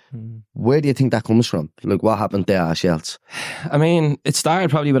league. Where do you think that comes from? Like, what happened there at Shells? I mean, it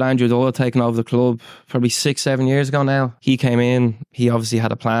started probably with Andrew Doyle taking over the club probably 6-7 years ago now. He came in, he obviously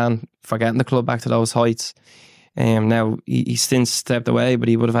had a plan for getting the club back to those heights. Now, he's since stepped away, but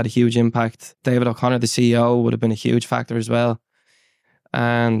he would have had a huge impact. David O'Connor, the CEO, would have been a huge factor as well.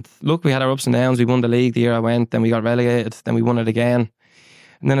 And look, we had our ups and downs. We won the league the year I went, then we got relegated, then we won it again.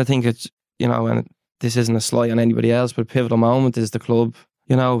 And then I think it's, you know, and this isn't a slight on anybody else, but a pivotal moment is the club,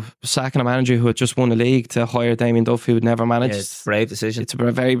 you know, sacking a manager who had just won the league to hire Damien Duff, who had never managed. Yeah, it's a brave decision. It's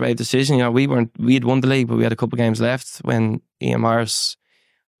a very brave decision. You know, we had won the league, but we had a couple of games left when Ian Morris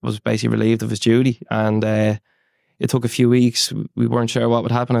was basically relieved of his duty. And it took a few weeks. We weren't sure what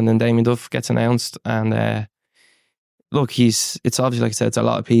would happen, and then Damien Duff gets announced. And look, it's obviously, like I said, it's a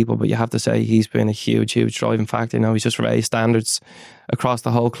lot of people, but you have to say he's been a huge driving factor. You know, he's just raised standards across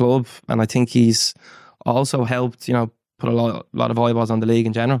the whole club, and I think he's also helped, you know, put a lot of eyeballs on the league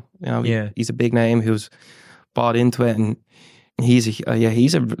in general. You know, he's a big name who's bought into it, and he's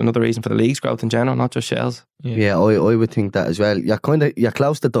another reason for the league's growth in general, not just Shells. Yeah, I would think that as well. You're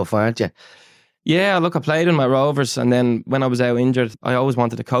close to Duff, aren't you? Yeah, look, I played in my Rovers, and then when I was out injured, I always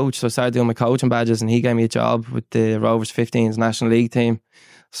wanted to coach, so I started doing my coaching badges, and he gave me a job with the Rovers 15s National League team.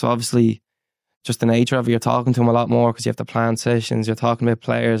 So obviously, just the nature of it, you're talking to him a lot more because you have to plan sessions, you're talking about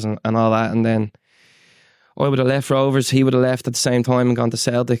players and all that. And then I would have left Rovers, he would have left at the same time and gone to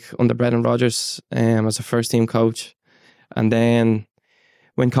Celtic under Brendan Rodgers as a first team coach. And then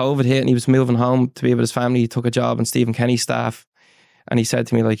when COVID hit and he was moving home to be with his family, he took a job on Stephen Kenny's staff. And he said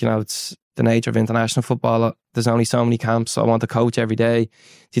to me, like, it's the nature of international football. There's only so many camps. I want to coach every day. Do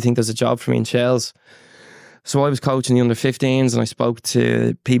you think there's a job for me in Shells? So I was coaching the under 15s and I spoke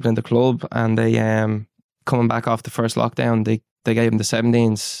to people in the club, and they, coming back off the first lockdown, they gave him the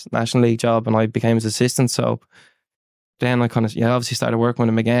 17s National League job and I became his assistant. So then I kind of, obviously started working with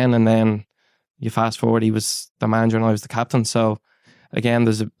him again. And then you fast forward, he was the manager and I was the captain. So again,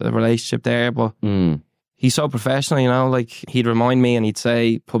 there's a relationship there, but he's so professional, like he'd remind me and he'd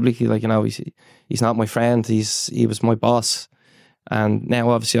say publicly, like, he's not my friend, he was my boss. And now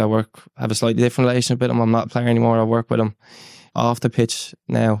obviously I have a slightly different relationship with him. I'm not a player anymore. I work with him off the pitch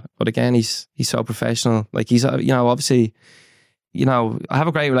now. But again, he's so professional. Like he's, obviously, I have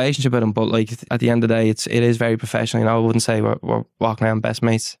a great relationship with him, but like at the end of the day, it is very professional. I wouldn't say we're walking around best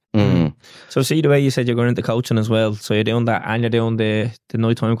mates. So see the way you said you're going into coaching as well. So you're doing that and you're doing the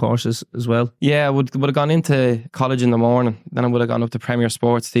nighttime courses as well. Yeah, I would have gone into college in the morning. Then I would have gone up to Premier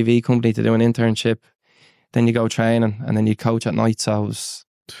Sports TV company to do an internship. Then you go training and then you coach at night. So I was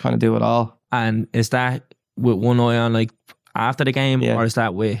trying to do it all. And is that with one eye on like after the game, or is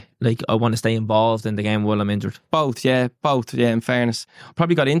that way like I want to stay involved in the game while I'm injured? Both, in fairness. I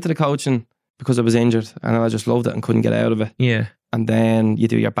probably got into the coaching because I was injured and I just loved it and couldn't get out of it. Yeah. And then you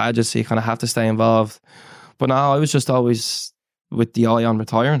do your badges, so you kind of have to stay involved. But no, I was just always with the eye on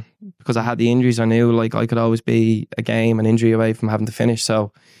retiring because I had the injuries. I knew like I could always be a game, an injury away from having to finish.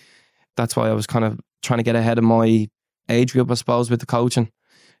 So that's why I was kind of trying to get ahead of my age group, I suppose, with the coaching,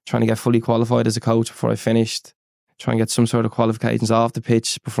 trying to get fully qualified as a coach before I finished, trying to get some sort of qualifications off the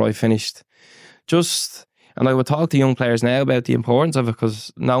pitch before I finished. And I would talk to young players now about the importance of it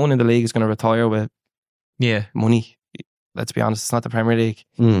because no one in the league is going to retire with money. Let's be honest, it's not the Premier League.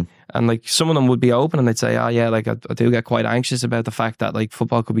 And like some of them would be open and they'd say, like I do get quite anxious about the fact that like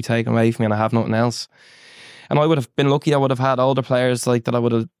football could be taken away from me and I have nothing else. And I would have been lucky. I would have had older players like that I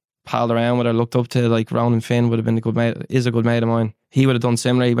would have palled around with or looked up to, like Ronan Finn would have been a good mate of mine. He would have done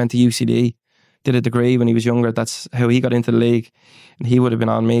similar. He went to UCD, did a degree when he was younger. That's how he got into the league. And he would have been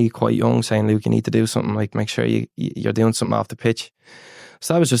on me quite young saying, Luke, you need to do something, like make sure you're doing something off the pitch.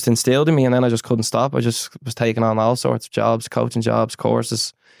 So that was just instilled in me, and then I just couldn't stop. I just was taking on all sorts of jobs, coaching jobs,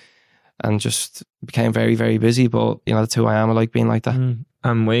 courses, and just became very, very busy. But that's who I am. I like being like that.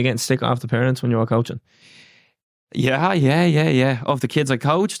 And were you getting sick off the parents when you were coaching? Yeah. Of the kids I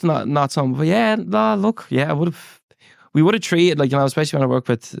coached, not some, but I would have. We would have treated especially when I work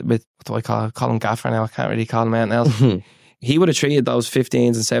with what do I call him Gaffer now. I can't really call him anything else. He would have treated those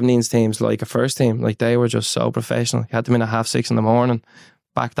 15s and 17s teams like a first team. Like they were just so professional. He had them in at 6:30 in the morning,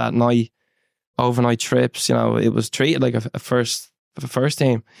 back that night, overnight trips. It was treated like a first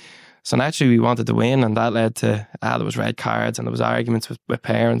team. So naturally we wanted to win, and that led to there was red cards and there was arguments with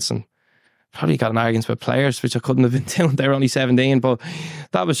parents, and probably got in arguments with players, which I couldn't have been doing. They were only 17, but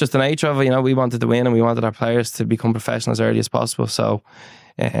that was just the nature of it. We wanted to win and we wanted our players to become professional as early as possible. So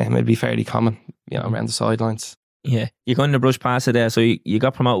it'd be fairly common, around the sidelines. Yeah, you kind of brush past it there. So you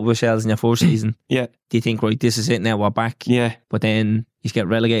got promoted with Shells in your first season. Yeah. Do you think, right, this is it now, we're back? Yeah. But then you get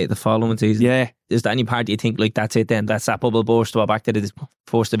relegated the following season. Yeah. Is there any part do you think, like, that's it then? That's that bubble burst, we're back to the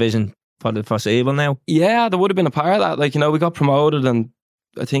first division for the foreseeable now? Yeah, there would have been a part of that. We got promoted and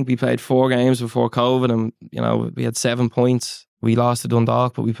I think we played 4 games before COVID and, we had 7 points. We lost to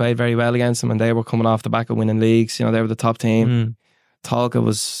Dundalk, but we played very well against them and they were coming off the back of winning leagues. They were the top team. Talca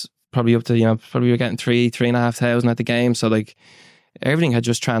was probably up to, probably we were getting 3,500 at the game. So like everything had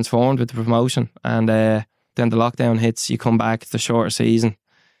just transformed with the promotion. And then the lockdown hits, you come back, it's the shorter season.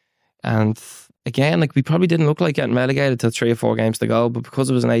 And again, like we probably didn't look like getting relegated till 3 or 4 games to go, but because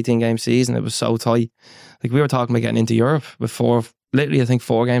it was an 18-game season, it was so tight. Like we were talking about getting into Europe with 4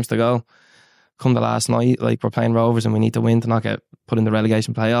 games to go. Come the last night, like we're playing Rovers and we need to win to not get put in the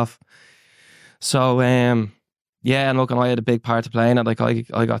relegation playoff. So, and look, and I had a big part to play in it. Like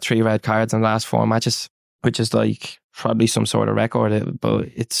I got 3 red cards in the last 4 matches, which is like probably some sort of record. But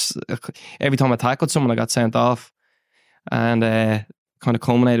it's every time I tackled someone, I got sent off, and kind of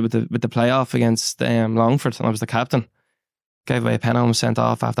culminated with the playoff against Longford, and I was the captain. Gave away a penalty and was sent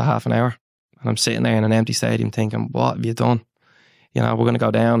off after half an hour, and I'm sitting there in an empty stadium thinking, what have you done? We're going to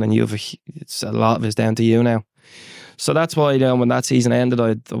go down, and it's a lot of it's down to you now. So that's why, when that season ended,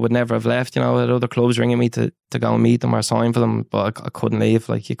 I would never have left. I had other clubs ringing me to go and meet them or sign for them, but I couldn't leave.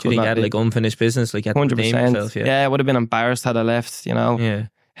 Like you couldn't. You had like unfinished business, like 100%. Yeah, I would have been embarrassed had I left. Yeah.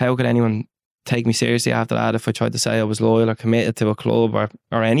 How could anyone take me seriously after that if I tried to say I was loyal or committed to a club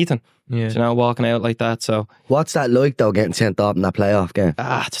or anything. Yeah. You know, walking out like that. So What's that like though, getting sent off in that playoff game?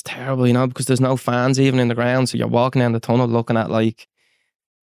 it's terrible, you know, because there's no fans even in the ground. So you're walking down the tunnel looking at like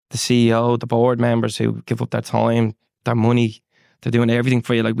the CEO, the board members who give up their time, their money. They're doing everything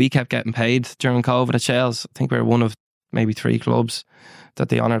for you. Like we kept getting paid during COVID at Shells. I think we were one of maybe 3 clubs that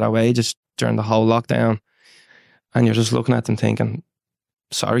they honoured our wages during the whole lockdown. And you're just looking at them thinking,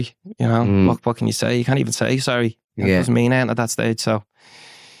 sorry, you know, what can you say? You can't even say sorry. It doesn't mean anything at that stage. So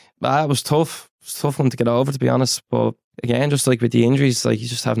it was tough. It was a tough one to get over, to be honest. But again, just like with the injuries, like you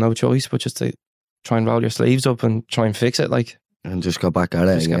just have no choice but just to try and roll your sleeves up and try and fix it. Like, and just go back at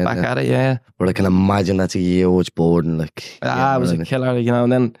it. Just get back at it, yeah. But I can imagine that's a huge burden. Like, it was a killer, you know.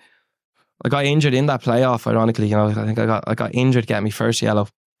 And then I got injured in that playoff, ironically, you know. I think I got injured getting my first yellow.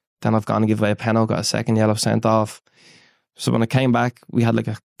 Then I've gone to give away a penalty, got a second yellow sent off. So when I came back, we had like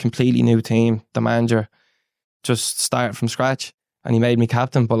a completely new team. The manager just started from scratch and he made me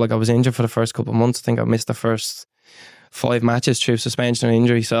captain. But like I was injured for the first couple of months. I think I missed the first 5 matches through suspension or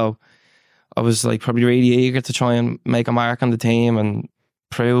injury. So I was like probably really eager to try and make a mark on the team and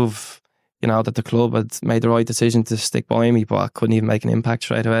prove, you know, that the club had made the right decision to stick by me, but I couldn't even make an impact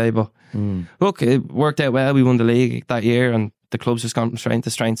straight away. But look, it worked out well. We won the league that year and the club's just gone from strength to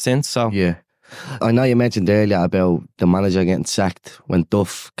strength since. So yeah. I know you mentioned earlier about the manager getting sacked when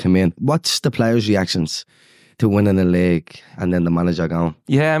Duff came in. What's the players' reactions to winning the league and then the manager gone?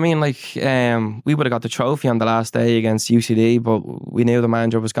 Yeah, I mean, like, we would have got the trophy on the last day against UCD, but we knew the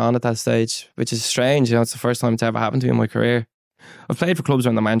manager was gone at that stage, which is strange. You know, it's the first time it's ever happened to me in my career. I've played for clubs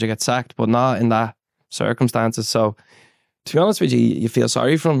when the manager gets sacked, but not in that circumstances. So, to be honest with you, you feel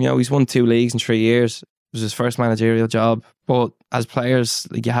sorry for him. You know, he's won 2 leagues in 3 years. It was his first managerial job. But as players,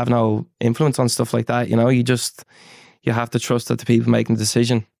 like, you have no influence on stuff like that. You know, you have to trust that the people making the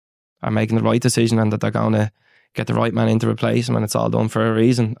decision are making the right decision and that they're going to get the right man in to replace him, and it's all done for a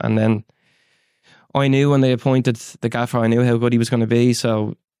reason. And then I knew when they appointed the gaffer, I knew how good he was going to be.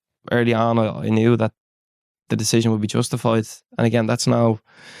 So early on, I knew that the decision would be justified. And again, that's no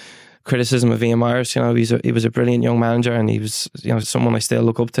criticism of Ian Myers. You know, he was a brilliant young manager, and he was, you know, someone I still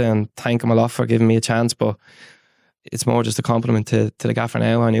look up to and thank him a lot for giving me a chance. But it's more just a compliment to the gaffer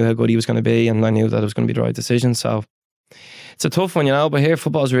now. I knew how good he was going to be, and I knew that it was going to be the right decision. So it's a tough one, you know, but here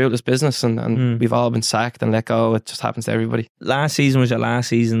football is a ruthless business, and we've all been sacked and let go. It just happens to everybody. Last season was your last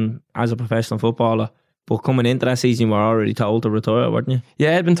season as a professional footballer, but coming into that season you were already told to retire, weren't you?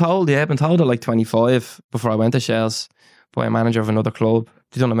 Yeah, I'd been told at like 25 before I went to Shells by a manager of another club.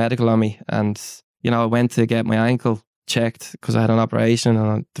 They done a medical on me, and you know, I went to get my ankle checked because I had an operation,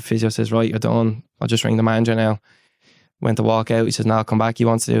 and the physio says, right, you're done, I'll just ring the manager now. Went to walk out, he says, no, come back, he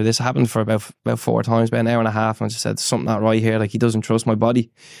wants to do this. It happened for about 4 times, about an hour and a half, and I just said, something not right here, like he doesn't trust my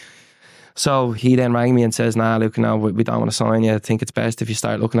body. So he then rang me and says, nah, look, no, we don't want to sign you. I think it's best if you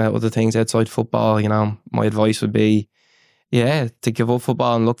start looking at other things outside football. You know, my advice would be, yeah, to give up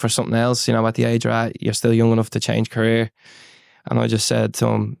football and look for something else. You know, at the age you're at, you're still young enough to change career. And I just said to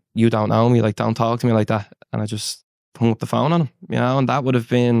him, you don't know me, like, don't talk to me like that. And I just hung up the phone on him, you know, and that would have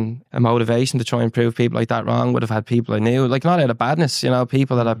been a motivation to try and prove people like that wrong. Would have had people I knew, like, not out of badness, you know,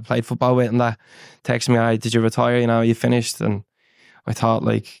 people that I played football with and that texted me, did you retire, you know, you finished? And I thought,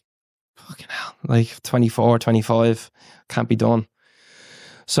 like, fucking hell, like 24, 25, can't be done.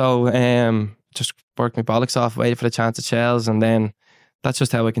 So just worked my bollocks off, waited for the chance at Shells, and then that's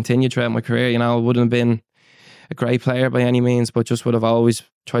just how I continued throughout my career. You know, I wouldn't have been a great player by any means, but just would have always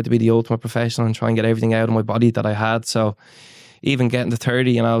tried to be the ultimate professional and try and get everything out of my body that I had. So even getting to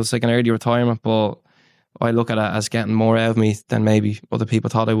 30, you know, it was like an early retirement, but I look at it as getting more out of me than maybe other people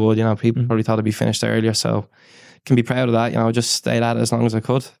thought I would. You know, people probably thought I'd be finished earlier, so can be proud of that. You know, I just stayed at it as long as I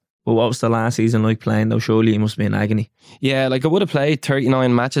could. But what was the last season like playing though? Surely it must be in agony. Yeah, like I would have played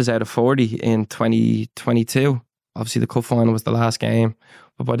 39 matches out of 40 in 2022. Obviously the cup final was the last game,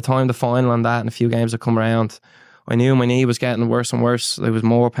 but by the time the final and that and a few games had come around, I knew my knee was getting worse and worse. There was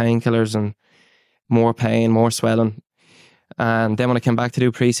more painkillers and more pain, more swelling. And then when I came back to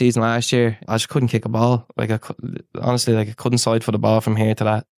do pre-season last year, I just couldn't kick a ball. Like, honestly, like I couldn't side for the ball from here to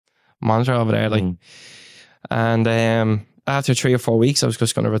that monitor over there. Like, and after 3 or 4 weeks, I was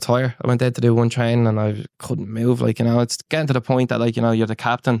just going to retire. I went out to do one training and I couldn't move. Like, you know, it's getting to the point that, like, you know, you're the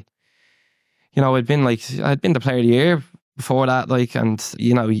captain. You know, I'd been the player of the year before that, like, and,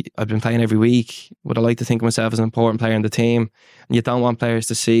 you know, I've been playing every week. Would I like to think of myself as an important player in the team? And you don't want players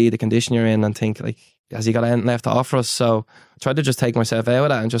to see the condition you're in and think, like, has he got anything left to offer us? So I tried to just take myself out of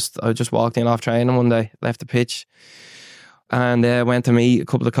that, and I just walked in off training one day, left the pitch. And went to meet a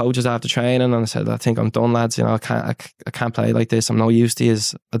couple of coaches after training, and I said, I think I'm done, lads. You know, I can't play like this. I'm not used to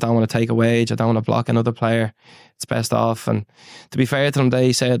this. I don't want to take a wage. I don't want to block another player. It's best off. And to be fair to them,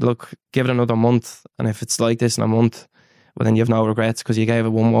 they said, look, give it another month. And if it's like this in a month, well, then you have no regrets because you gave it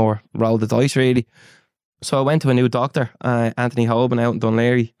one more roll of the dice, really. So I went to a new doctor, Anthony Hoban out in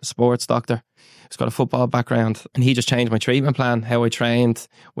Dunleary, a sports doctor. He's got a football background. And he just changed my treatment plan, how I trained,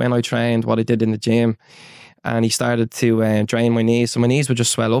 when I trained, what I did in the gym. And he started to drain my knees. So my knees would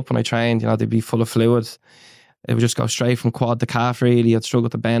just swell up when I trained. You know, they'd be full of fluid. It would just go straight from quad to calf, really. I'd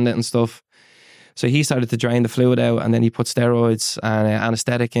struggle to bend it and stuff. So he started to drain the fluid out, and then he put steroids and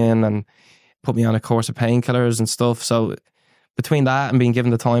anaesthetic in and put me on a course of painkillers and stuff. So between that and being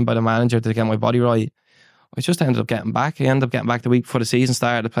given the time by the manager to get my body right, I just ended up getting back. I ended up getting back the week before the season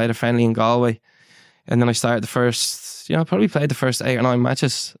started. I played a friendly in Galway. And then I started probably played the first 8 or 9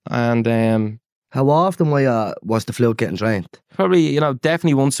 matches. And How often was the fluid getting drained? probably,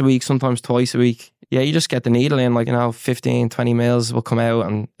 definitely once a week, sometimes twice a week. Yeah, you just get the needle in, 15, 20 mils will come out,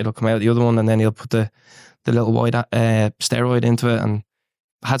 and it'll come out the other one, and then you'll put the little white steroid into it. And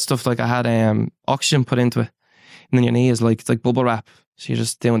I had stuff like I had oxygen put into it, and then your knee is it's like bubble wrap. So you're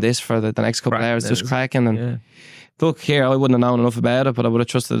just doing this for the next couple of hours, just cracking. And look, here, I wouldn't have known enough about it, but I would have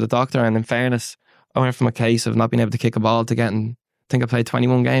trusted the doctor. And in fairness, I went from a case of not being able to kick a ball to getting, I think I played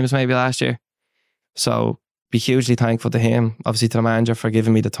 21 games maybe last year. So be hugely thankful to him, obviously to the manager for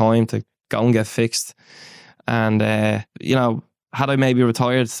giving me the time to go and get fixed. And, had I maybe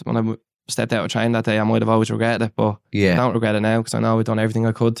retired when I stepped out of training that day, I might have always regretted it, but I don't regret it now because I know I've done everything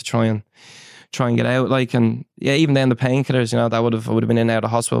I could to try and get out. And even then the painkillers, I would have been in and out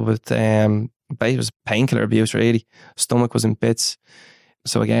of hospital with, it was painkiller abuse really. Stomach was in bits.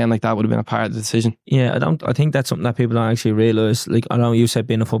 So again, that would have been a part of the decision. Yeah, I think that's something that people don't actually realise. I know you said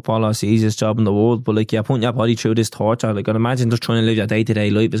being a footballer is the easiest job in the world, but you're putting your body through this torture. I'd imagine just trying to live your day-to-day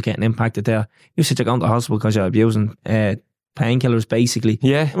life is getting impacted there. You said you're going to hospital because you're abusing painkillers basically.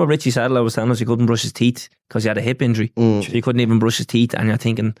 Yeah. Remember Richie Sadler was telling us he couldn't brush his teeth because he had a hip injury. So he couldn't even brush his teeth, and you're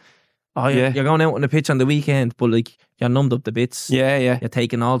thinking, you're going out on the pitch on the weekend, but you're numbed up the bits. Yeah. You're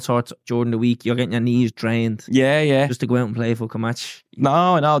taking all sorts during the week. You're getting your knees drained. Yeah. Just to go out and play a fucking match.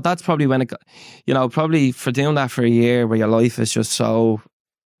 No, that's probably when it got, probably for doing that for a year where your life is just so,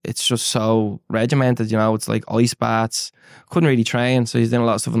 it's just so regimented, it's like ice baths. Couldn't really train, so he's doing a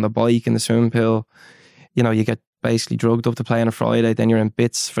lot of stuff on the bike, in the swimming pool. You get basically drugged up to play on a Friday, then you're in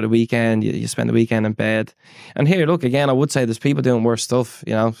bits for the weekend, you spend the weekend in bed. And here, look, again, I would say there's people doing worse stuff,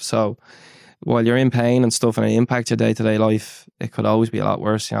 so while you're in pain and stuff and it impacts your day-to-day life, it could always be a lot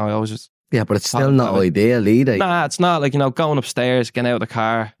worse. I always just... Yeah, but it's still not ideal either. Nah, it's not. Going upstairs, getting out of the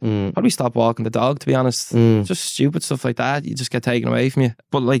car, probably stop walking the dog, to be honest. Just stupid stuff like that. You just get taken away from you.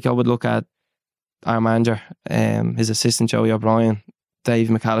 But I would look at our manager, his assistant, Joey O'Brien, Dave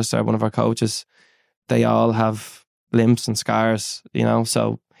McAllister, one of our coaches. They all have limps and scars,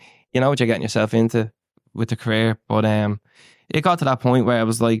 so you know what you're getting yourself into with the career. But it got to that point where it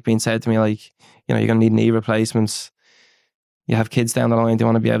was being said to me, you're going to need knee replacements. You have kids down the line, do you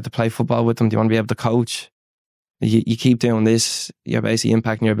want to be able to play football with them? Do you want to be able to coach? You keep doing this, you're basically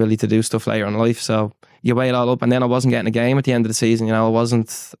impacting your ability to do stuff later in life. So you weigh it all up, and then I wasn't getting a game at the end of the season. I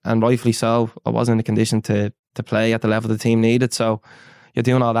wasn't, and rightfully so, I wasn't in a condition to play at the level the team needed. So you're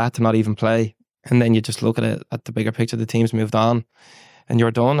doing all that to not even play. And then you just look at it, at the bigger picture, the team's moved on and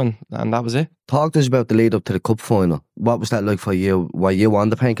you're done, and that was it. Talk to us about the lead up to the cup final. What was that like for you? Were you on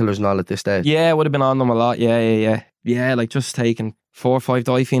the painkillers and all at this stage? Yeah, I would have been on them a lot. Yeah, just taking 4 or 5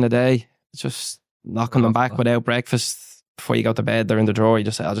 Difene a day, just knocking them back without breakfast before you go to bed. They're in the drawer. You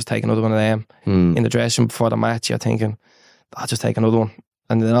just say, I'll just take another one of them. In the dressing room before the match, you're thinking, I'll just take another one.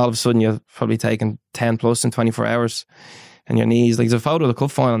 And then all of a sudden you're probably taking 10 plus in 24 hours. And your knees, there's a photo of the cup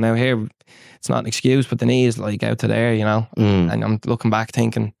final now here. It's not an excuse, but the knee is out to there, And I'm looking back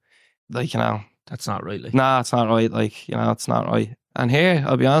thinking, that's not right. Nah, it's not right. It's not right. And here,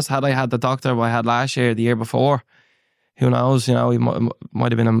 I'll be honest, had I had the doctor I had last year, the year before, who knows? He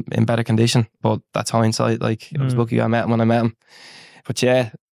might have been in better condition. But that's hindsight. I was lucky I met him when I met him. But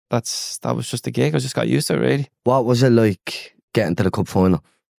yeah, that was just a gig. I just got used to it, really. What was it like getting to the cup final?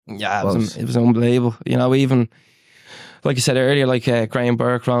 Yeah, it was unbelievable. Even like I said earlier, Graham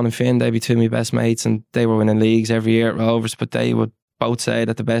Burke, Ron and Finn, they'd be two of my best mates, and they were winning leagues every year at Rovers, but they would both say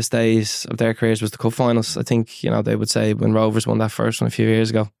that the best days of their careers was the cup finals. I think, they would say when Rovers won that first one a few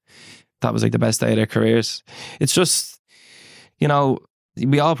years ago, that was the best day of their careers. It's just, we all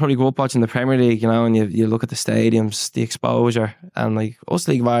probably grew up watching the Premier League, and you look at the stadiums, the exposure, and us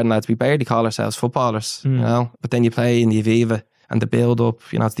League of Ireland lads, we barely call ourselves footballers, but then you play in the Aviva and the build up,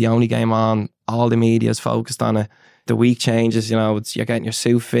 it's the only game on, all the media is focused on it. the week changes, you know, you're getting your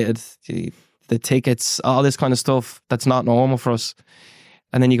suit fitted, the tickets, all this kind of stuff that's not normal for us.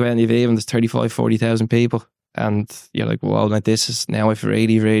 And then you go out and you and there's 35, 40,000 people. And you're like, well, like this is now I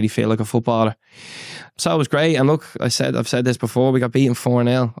really, really feel like a footballer. So it was great. And look, I've said this before, we got beaten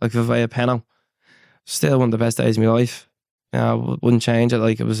 4-0, like via penalty. Still one of the best days of my life. You know, wouldn't change it.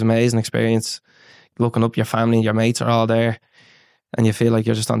 Like, it was an amazing experience. Looking up, your family and your mates are all there, and you feel like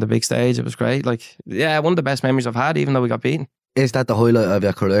you're just on the big stage. It was great. Like, yeah, one of the best memories I've had, even though we got beaten. Is that the highlight of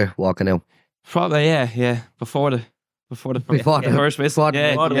your career, walking out? Probably, yeah. Before the first whistle.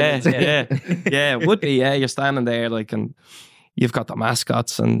 Yeah, it would be. Yeah, you're standing there, like, and you've got the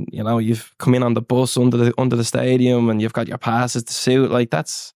mascots, and you know you've come in on the bus under the stadium, and you've got your passes to suit. Like,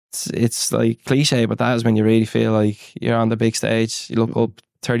 it's like cliche, but that is when you really feel like you're on the big stage. You look up,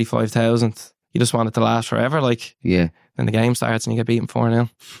 35,000. You just want it to last forever. Like, yeah. Then the game starts and you get beaten 4-0.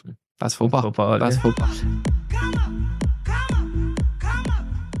 That's football. That's football.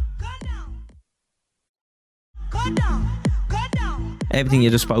 Everything you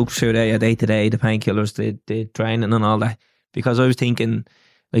just spoke through there, your day to day, the painkillers, the training and all that. Because I was thinking,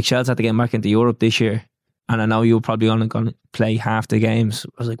 like, Shels had to get back into Europe this year, and I know you were probably only going to play half the games. I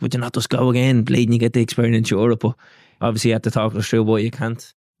was like, would you not just go again, bleeding, you get the experience in Europe? But obviously you had to talk us through why you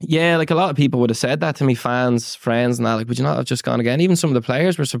can't. Yeah, like a lot of people would have said that to me, fans, friends and that, like, would you not have just gone again? Even some of the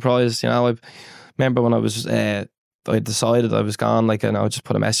players were surprised, you know. I remember when I was, I decided I was gone, like, and I just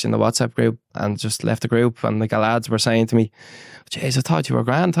put a message in the WhatsApp group and just left the group, and like, the lads were saying to me, jeez, I thought you were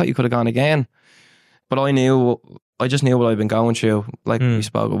grand, I thought you could have gone again. But I just knew what I'd been going through. Like we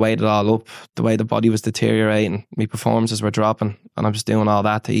spoke, I weighed it all up, the way the body was deteriorating, my performances were dropping, and I was doing all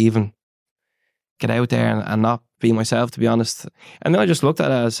that to even get out there and not be myself, to be honest. And then I just looked at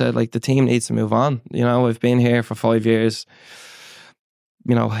it and I said, like, the team needs to move on. You know, I've been here for 5 years,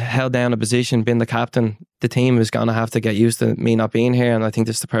 you know, held down a position, been the captain. The team is going to have to get used to me not being here, and I think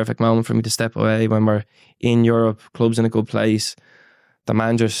this is the perfect moment for me to step away when we're in Europe, club's in a good place, the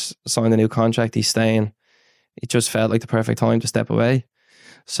manager's signed a new contract, he's staying. It just felt like the perfect time to step away.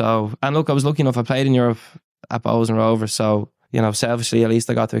 So, and look, I was lucky enough, I played in Europe at Bows and Rovers, so, you know, selfishly, at least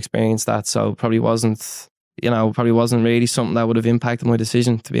I got to experience that. So probably wasn't really something that would have impacted my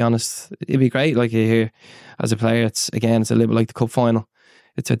decision, to be honest. It'd be great, like, you hear as a player, it's a little bit like the cup final.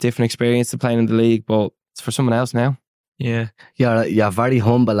 It's a different experience to playing in the league, but it's for someone else now. Yeah. You're very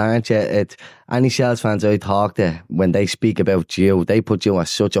humble, aren't you? Any Shels fans I talk to, when they speak about you, they put you on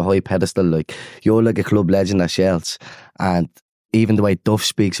such a high pedestal. Like, you're like a club legend at Shels. And even the way Duff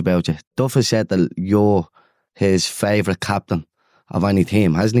speaks about you, Duff has said that you're his favourite captain of any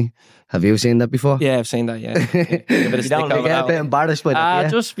team, hasn't he? Have you seen that before? Yeah, I've seen that, yeah. You don't get a bit embarrassed by that, yeah?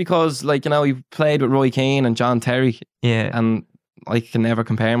 Just because, like, you know, he played with Roy Keane and John Terry. Yeah. And I can never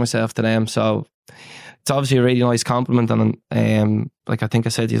compare myself to them, so it's obviously a really nice compliment. And like, I think I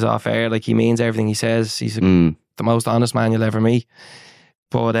said he's off air, like, he means everything he says. He's the most honest man you'll ever meet.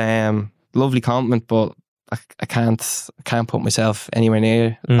 But lovely compliment, but I can't put myself anywhere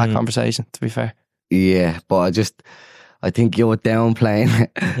near that conversation, to be fair. Yeah, but I think you were downplaying.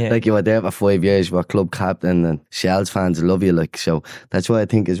 Yeah. Like, you were there for 5 years, you were club captain, and Shels fans love you, like, so that's why I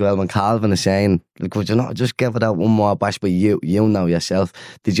think as well, when Calvin is saying, like, would you not just give it out one more bash? But you know yourself,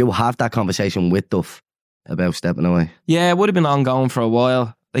 did you have that conversation with Duff about stepping away? Yeah, it would have been ongoing for a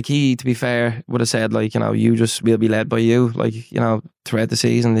while. Like, he, to be fair, would have said, like, you know, we'll be led by you, like, you know, throughout the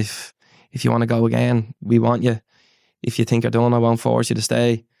season. If you want to go again, we want you. If you think you're done, I won't force you to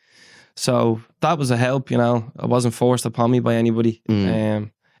stay. So that was a help, you know. I wasn't forced upon me by anybody. And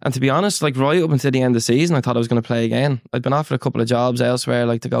to be honest, like, right up until the end of the season, I thought I was going to play again. I'd been offered a couple of jobs elsewhere,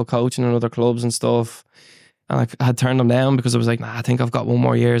 like to go coaching in other clubs and stuff. And I had turned them down because I was like, nah, I think I've got one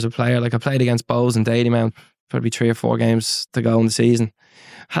more year as a player. Like, I played against Bows and Dalymount, probably 3 or 4 games to go in the season.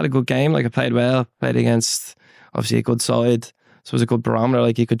 Had a good game, like, I played well, played against obviously a good side. So it was a good barometer,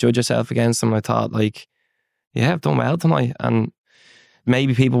 like, you could judge yourself against them. And I thought, like, yeah, I've done well tonight. And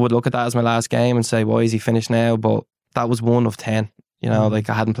maybe people would look at that as my last game and say, why is he finished now? But that was 1 of 10. You know, like,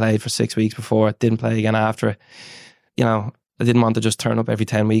 I hadn't played for 6 weeks before, didn't play again after it. You know, I didn't want to just turn up every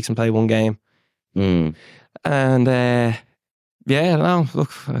 10 weeks and play 1 game. And yeah, no,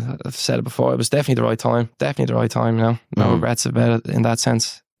 look, I've said it before, it was definitely the right time, you know. No regrets about it in that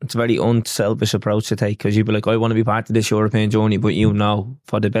sense. It's a very unselfish approach to take, because you'd be like, I want to be part of this European journey, but you know,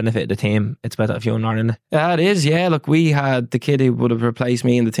 for the benefit of the team, it's better if you're not in it. Yeah, it is, yeah. Look, we had the kid who would have replaced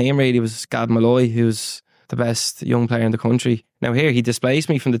me in the team, really, was Gavin Malloy, who's the best young player in the country. Now here, he displaced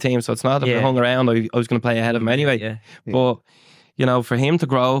me from the team, so it's not that if I hung around, I was going to play ahead of him anyway. Yeah. But, you know, for him to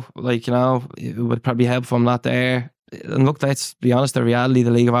grow, like, you know, it would probably help if I'm not there. And look, let's be honest, the reality of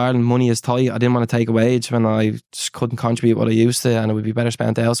the League of Ireland, money is tight. I didn't want to take a wage when I just couldn't contribute what I used to, and it would be better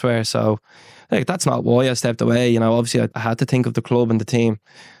spent elsewhere. So like, that's not why I stepped away. You know, obviously I had to think of the club and the team,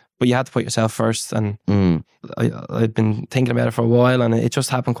 but you had to put yourself first. And I'd been thinking about it for a while, and it just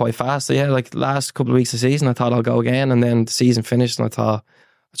happened quite fast. So yeah, like last couple of weeks of the season, I thought I'll go again, and then the season finished, and I thought,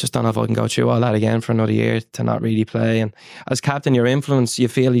 I just don't know if I can go through all that again for another year to not really play. And as captain, your influence, you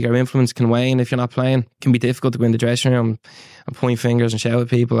feel your influence can wane if you're not playing. It can be difficult to go in the dressing room and point fingers and shout at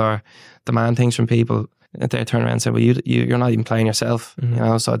people or demand things from people. And they turn around and say, well, you're not even playing yourself. You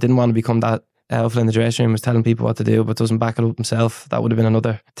know, so I didn't want to become that alpha in the dressing room who's telling people what to do but doesn't back it up himself. That would have been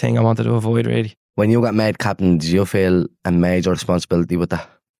another thing I wanted to avoid, really. When you got made captain, did you feel a major responsibility with that?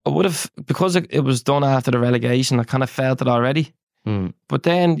 I would have, because it was done after the relegation, I kind of felt it already. But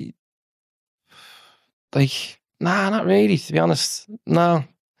then, like, nah, not really, to be honest. No,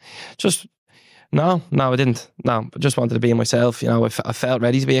 I didn't. No, I just wanted to be myself. You know, I felt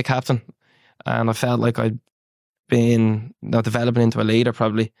ready to be a captain, and I felt like I'd been, you know, developing into a leader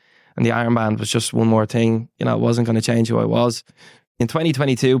probably. And the armband was just one more thing. You know, it wasn't going to change who I was. In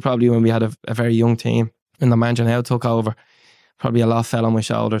 2022, probably when we had a very young team and the manager now took over, probably a lot fell on my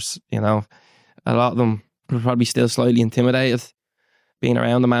shoulders. You know, a lot of them were probably still slightly intimidated being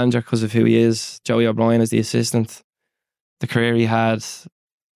around the manager because of who he is. Joey O'Brien is the assistant. The career he had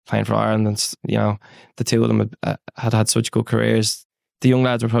playing for Ireland, and you know, the two of them had such good careers. The young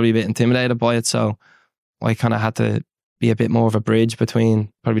lads were probably a bit intimidated by it, so I kind of had to be a bit more of a bridge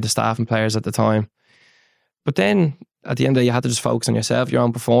between probably the staff and players at the time. But then at the end of the day, you had to just focus on yourself, your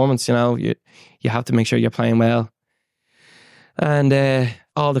own performance. You know, you have to make sure you're playing well. And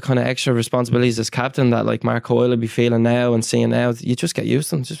all the kind of extra responsibilities as captain that like Mark Hoyle would be feeling now and seeing now, you just get used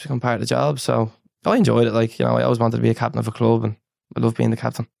to them, just become part of the job. So I enjoyed it. Like, you know, I always wanted to be a captain of a club, and I love being the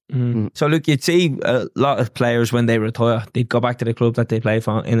captain. So look, you'd see a lot of players when they retire, they'd go back to the club that they play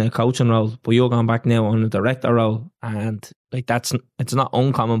for in a coaching role, but you're going back now on a director role, and like it's not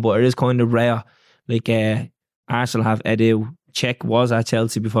uncommon, but it is kind of rare. Like Arsenal have Edu, Czech was at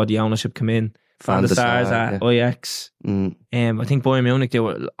Chelsea before the ownership came in. Van der Star's at Ajax. I think Bayern Munich, they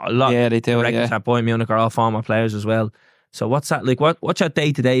were a lot. Yeah, they do. Directors at Bayern Munich are all former players as well. So what's that like? What's your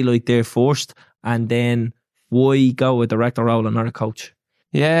day to day like there first, and then why go with director role and not a coach?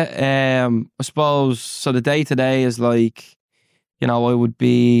 Yeah, I suppose so. The day to day is like, you know, I would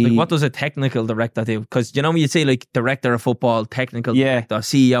be like, what does a technical director do? Because you know when you say like director of football, technical director,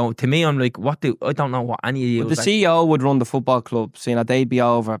 CEO. To me, I'm like, I don't know what any of you. The CEO would run the football club, so you know they'd be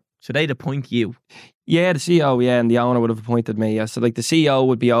over. So they'd appoint you? Yeah, the CEO, and the owner would have appointed me. Yeah, so like the CEO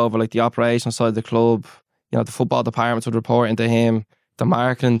would be over like the operational side of the club. You know, the football departments would report into him. The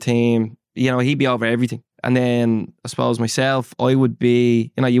marketing team, you know, he'd be over everything. And then I suppose myself, I would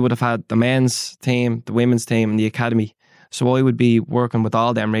be, you know, you would have had the men's team, the women's team, and the academy. So I would be working with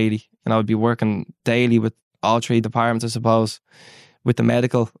all them really, and I would be working daily with all three departments, I suppose, with the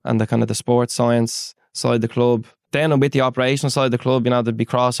medical and the kind of the sports science side of the club. Then with the operational side of the club, you know, there'd be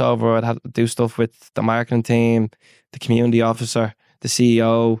crossover. I'd have to do stuff with the marketing team, the community officer, the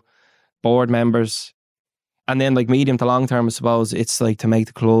CEO, board members. And then like medium to long term, I suppose, it's like to make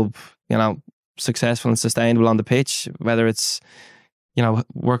the club, you know, successful and sustainable on the pitch, whether it's, you know,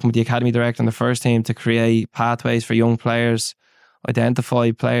 working with the academy director and the first team to create pathways for young players,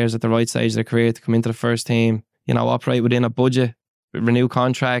 identify players at the right stage of their career to come into the first team, you know, operate within a budget, renew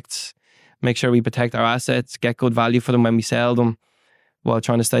contracts, make sure we protect our assets, get good value for them when we sell them while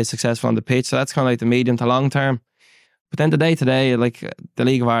trying to stay successful on the pitch. So that's kind of like the medium to long term. But then the day to day, like the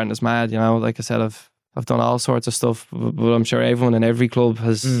League of Ireland is mad, you know, like I said, I've done all sorts of stuff, but I'm sure everyone in every club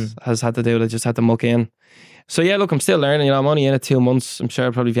has had to do it. I just had to muck in. So yeah, look, I'm still learning, you know, I'm only in it 2 months. I'm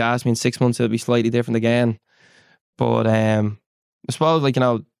sure probably if you ask me in 6 months, it'll be slightly different again. But I suppose like, you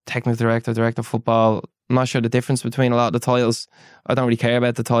know, technical director, director of football, I'm not sure the difference between a lot of the titles. I don't really care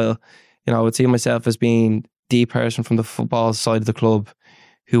about the title. You know, I would see myself as being the person from the football side of the club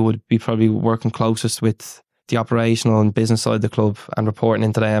who would be probably working closest with the operational and business side of the club and reporting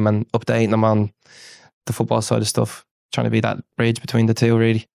into them and updating them on the football side of stuff, trying to be that bridge between the two,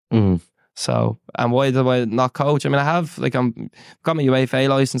 really. So, and why do I not coach? I mean, I have, like, got my UEFA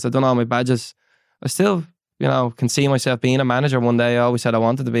license, I've done all my badges. I still, you know, can see myself being a manager one day. I always said I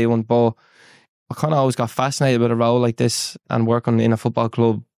wanted to be one, but I kind of always got fascinated with a role like this and working in a football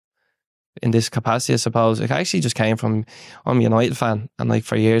club in this capacity, I suppose. It actually just came from, I'm a United fan, and like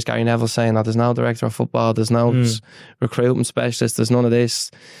for years Gary Neville saying that there's no director of football, there's no recruitment specialist, there's none of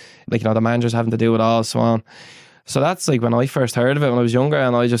this, like, you know, the manager's having to do it all, so on. So that's like when I first heard of it when I was younger,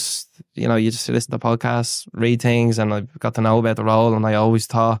 and I just, you know, you just listen to podcasts, read things, and I got to know about the role, and I always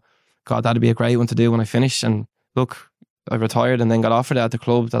thought, God, that'd be a great one to do when I finish. And look, I retired and then got offered at the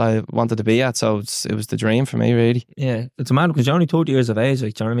club that I wanted to be at. So it was the dream for me, really. Yeah, it's a mad because you're only 30 years of age.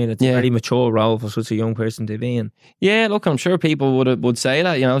 Like, do you know what I mean? It's a very mature role for such a young person to be in. Yeah, look, I'm sure people would say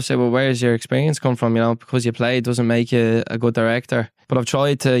that, you know, say, well, where's your experience come from? You know, because you play doesn't make you a good director. But I've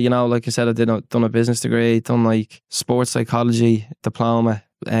tried to, you know, like I said, done a business degree, done like sports psychology diploma,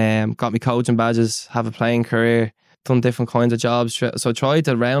 got me coaching badges, have a playing career, done different kinds of jobs. So I tried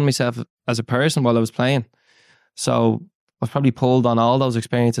to round myself as a person while I was playing. So I've probably pulled on all those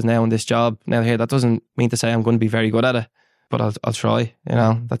experiences now in this job. Now here, that doesn't mean to say I'm going to be very good at it, but I'll try. You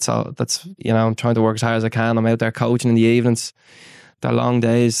know, that's all. That's, you know, I'm trying to work as hard as I can. I'm out there coaching in the evenings. They're long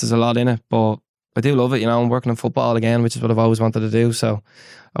days. There's a lot in it, but I do love it. You know, I'm working in football again, which is what I've always wanted to do. So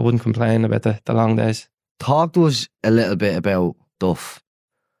I wouldn't complain about the long days. Talk to us a little bit about Duff.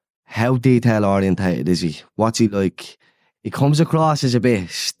 How detail orientated is he? What's he like? He comes across as a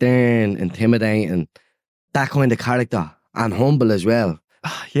bit stern, intimidating, that kind of character. And humble as well.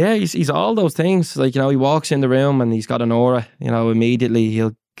 Yeah, he's all those things. Like, you know, he walks in the room and he's got an aura. You know, immediately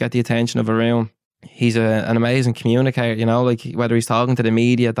he'll get the attention of a room. He's an amazing communicator, you know, like whether he's talking to the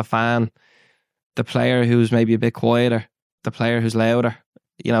media, the fan, the player who's maybe a bit quieter, the player who's louder.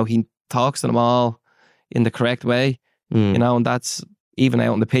 You know, he talks to them all in the correct way. You know, and that's even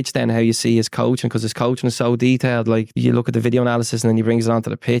out on the pitch then how you see his coaching, because his coaching is so detailed. Like, you look at the video analysis and then he brings it onto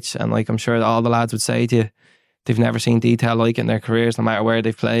the pitch, and like I'm sure all the lads would say to you, they've never seen detail like it in their careers, no matter where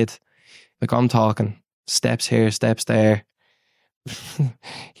they've played. Like, I'm talking steps here, steps there.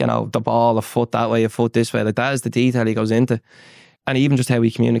 You know, the ball, a foot that way, a foot this way. Like, that is the detail he goes into. And even just how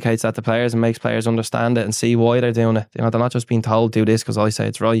he communicates that to players and makes players understand it and see why they're doing it. You know, they're not just being told, do this because I say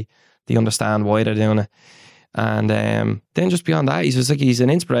it's right. They understand why they're doing it. And then just beyond that, he's an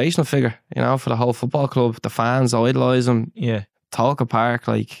inspirational figure, you know, for the whole football club. The fans idolise him. Yeah. Talker Park,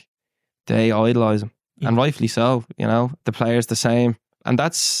 like, they idolise him. And rightfully so, you know. The players the same. And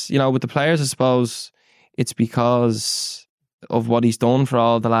that's, you know, with the players, I suppose it's because of what he's done for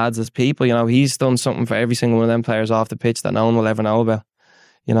all the lads as people. You know, he's done something for every single one of them players off the pitch that no one will ever know about.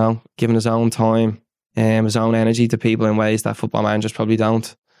 You know, giving his own time, his own energy to people in ways that football managers probably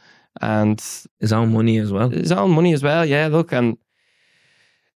don't. And his own money as well. Yeah, look, and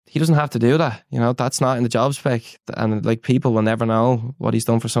he doesn't have to do that. You know, that's not in the job spec. And like, people will never know what he's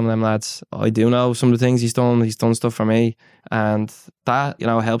done for some of them lads. I do know some of the things he's done. He's done stuff for me. And that, you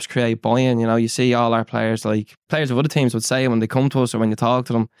know, helps create buy-in. You know, you see all our players, like players of other teams would say when they come to us or when you talk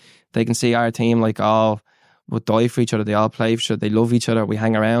to them, they can see our team like all would die for each other. They all play for each other. They love each other. We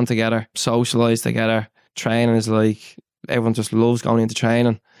hang around together, socialise together. Training is like, everyone just loves going into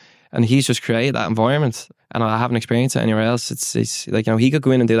training. And he's just created that environment. And I haven't experienced it anywhere else. It's like, you know, he could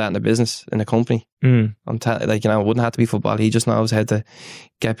go in and do that in a business, in a company. Like, you know, it wouldn't have to be football. He just knows how to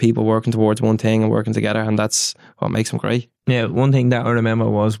get people working towards one thing and working together. And that's what makes him great. Yeah, one thing that I remember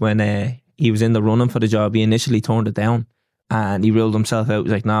was when he was in the running for the job, he initially turned it down and he ruled himself out. He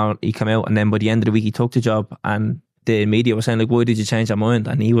was like, no, he came out. And then by the end of the week, he took the job, and the media was saying, like, why did you change your mind?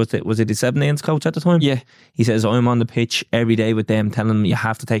 And he was it the 17s coach at the time? Yeah. He says, I'm on the pitch every day with them, telling them you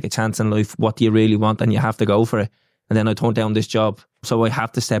have to take a chance in life. What do you really want? And you have to go for it. And then I turned down this job, so I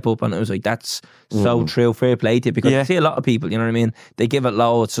have to step up. And it was like, that's so true. Fair play to you, because I see a lot of people, you know what I mean, they give it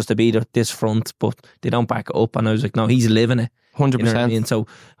loads just to be this front, but they don't back it up. And I was like, no, he's living it. 100%. You know what I mean? So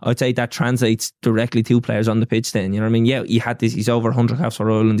I'd say that translates directly to players on the pitch then, you know what I mean? Yeah, he's over 100 caps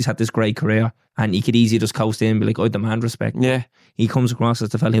for Ireland, he's had this great career, and he could easily just coast in and be like, I demand respect. Yeah. He comes across as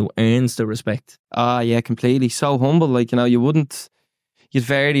the fella who earns the respect. Yeah, completely. So humble. Like, you know, you'd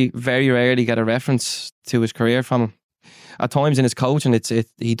very, very rarely get a reference to his career from him. At times in his coaching,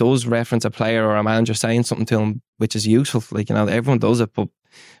 he does reference a player or a manager saying something to him, which is useful. Like, you know, everyone does it, but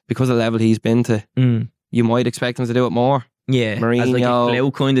because of the level he's been to, you might expect him to do it more. Yeah, Mourinho, as like a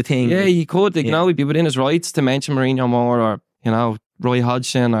flow kind of thing. Yeah, he could. Like, you know, he'd be within his rights to mention Mourinho more, or, you know, Roy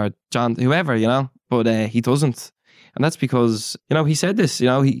Hodgson or John, whoever, you know. But he doesn't, and that's because, you know, he said this. You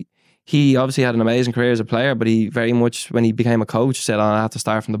know, he obviously had an amazing career as a player, but he very much, when he became a coach, said, I have to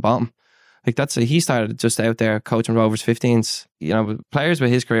start from the bottom. Like, he started just out there coaching Rovers 15s. You know, players with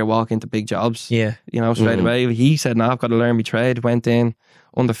his career walk into big jobs. Yeah, you know, straight away. He said, "No, I've got to learn my trade." Went in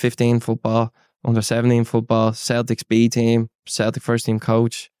under 15 football, under 17 football, Celtic's B team, Celtic first team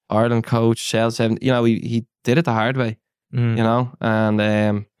coach, Ireland coach, Shell 7. You know, he did it the hard way. You know, and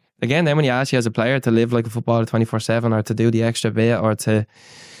again, then when you ask you as a player to live like a footballer 24/7, or to do the extra bit, or to,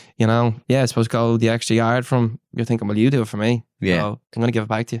 you know, I suppose go the extra yard from, you're thinking, well, you do it for me. Yeah, so I'm going to give it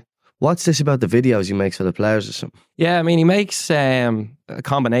back to you. What's this about the videos he makes for the players or something? Yeah, I mean, he makes a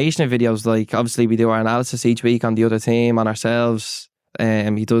combination of videos. Like, obviously, we do our analysis each week on the other team, on ourselves.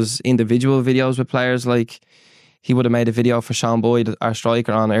 He does individual videos with players. Like, he would have made a video for Sean Boyd, our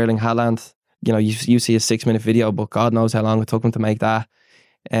striker, on Erling Haaland. You know, you see a 6-minute video, but God knows how long it took him to make that.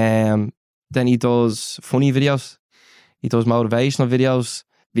 Then he does funny videos. He does motivational videos.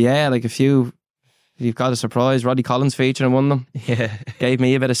 But yeah, like a few. You've got a surprise. Roddy Collins featuring one of them. Yeah. Gave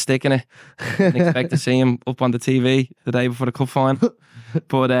me a bit of stick in it. Didn't expect to see him up on the TV the day before the cup final.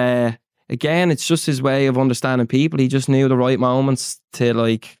 But again, it's just his way of understanding people. He just knew the right moments to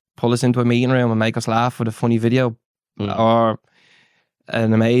like pull us into a meeting room and make us laugh with a funny video or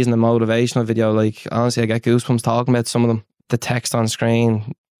an amazing and motivational video. Like honestly, I get goosebumps talking about some of them. The text on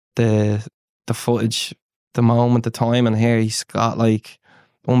screen, the footage, the moment, the time, and here he's got like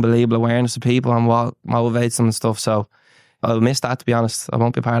unbelievable awareness of people and what motivates them and stuff. So I'll miss that, to be honest. I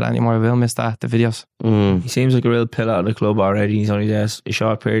won't be part of that anymore. I will miss that, the videos. He seems like a real pillar of the club already. He's only there a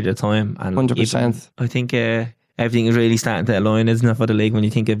short period of time, and 100%. I think everything is really starting to align, isn't it, for the league? When you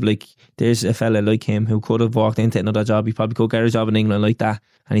think of like, there's a fella like him who could have walked into another job. He probably could get a job in England like that,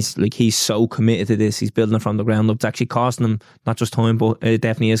 and he's so committed to this. He's building it from the ground up. It's actually costing him not just time, but it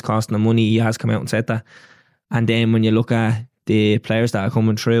definitely is costing him money. He has come out and said that. And then when you look at the players that are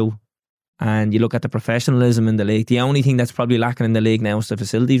coming through, and you look at the professionalism in the league, the only thing that's probably lacking in the league now is the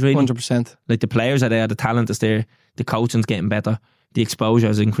facilities, really. 100%. Like the players are there, the talent is there, the coaching's getting better, the exposure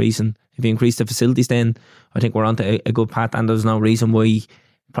is increasing. If you increase the facilities, then I think we're onto a good path, and there's no reason why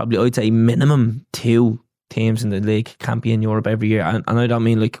probably I'd say minimum 2 teams in the league can't be in Europe every year. And I don't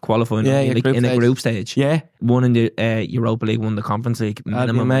mean like qualifying, I mean like in a group stage. Yeah. One in the Europa League, one in the Conference League.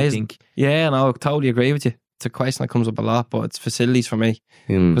 Minimum, I think. Yeah, no, I totally agree with you. It's a question that comes up a lot, but it's facilities for me.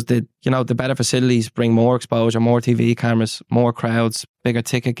 Because the better facilities bring more exposure, more TV cameras, more crowds, bigger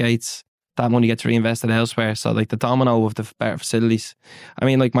ticket gates. That money gets reinvested elsewhere. So like the domino of the better facilities. I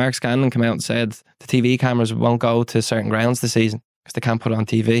mean, like Mark Scanlon came out and said the TV cameras won't go to certain grounds this season because they can't put it on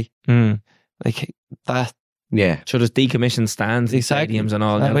TV. Like that. Yeah. So there's decommissioned stands, exactly. Stadiums and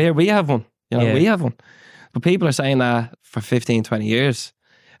all. Here we have one. We have one. But people are saying that for 15, 20 years.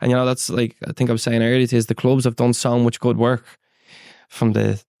 And that's like, I think I was saying earlier, is the clubs have done so much good work, from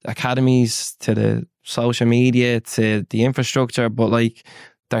the academies to the social media to the infrastructure, but like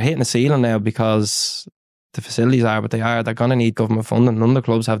they're hitting the ceiling now because the facilities are what they are. They're going to need government funding. None of the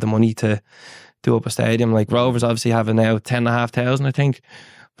clubs have the money to do up a stadium. Like Rovers obviously have it now 10,500, I think,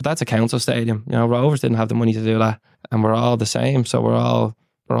 but that's a council stadium. Rovers didn't have the money to do that, and we're all the same. So we're all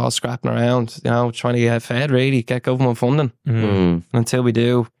scrapping around, trying to get fed, really, get government funding. And until we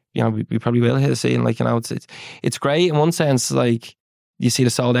do, we probably will hit a ceiling. Like, it's great in one sense, like you see the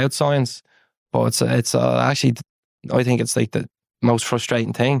sold out signs, but it's actually, I think it's like the most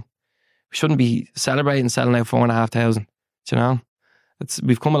frustrating thing. We shouldn't be celebrating selling out 4,500.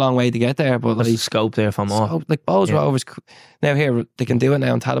 We've come a long way to get there, but there's like scope there for more. So, like Bowes Rovers, now here they can do it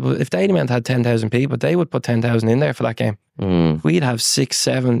now in Talbot. If Dalymount had 10,000 people, they would put 10,000 in there for that game. We'd have 6,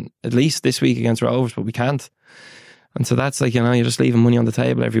 7 at least this week against Rovers, but we can't. And so that's like, you're just leaving money on the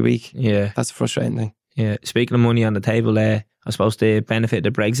table every week. Yeah, that's a frustrating thing. Yeah, speaking of money on the table, I suppose the benefit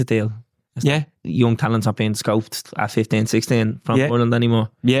of the Brexit deal. Yeah, young talents are being scoped at 15, 16 from Ireland anymore.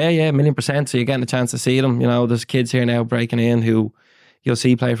 Yeah, 1,000,000%. So you're getting a chance to see them. There's kids here now breaking in who you'll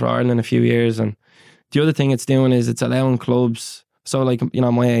see play for Ireland in a few years. And the other thing it's doing is it's allowing clubs. So like,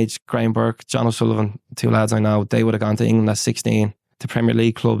 my age, Graham Burke, John O'Sullivan, 2 lads I know, they would have gone to England at 16 to Premier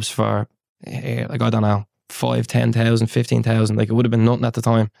League clubs for, like, I don't know, 5, 10,000, 15,000. Like, it would have been nothing at the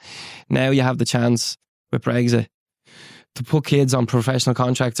time. Now you have the chance with Brexit to put kids on professional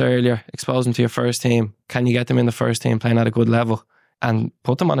contracts earlier, expose them to your first team. Can you get them in the first team playing at a good level and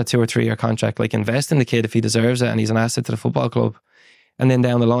put them on a 2 or 3 year contract? Like, invest in the kid if he deserves it and he's an asset to the football club. And then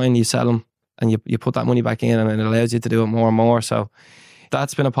down the line, you sell him and you put that money back in, and it allows you to do it more and more. So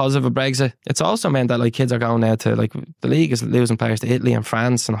that's been a positive of Brexit. It's also meant that like kids are going now to, like, the league is losing players to Italy and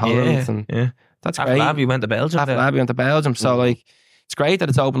France and Holland. That's great. After went to Belgium. So like, it's great that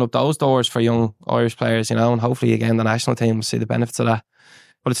it's opened up those doors for young Irish players, and hopefully again the national team will see the benefits of that.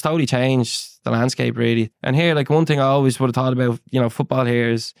 But it's totally changed the landscape, really. And here, like, one thing I always would have thought about, football here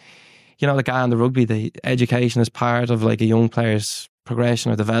is, like, and the rugby, the education is part of like a young player's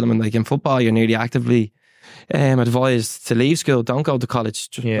progression or development. Like in football, you're nearly actively advised to leave school, don't go to college.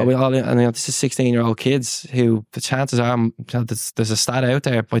 This is 16-year-old kids who the chances are, there's a stat out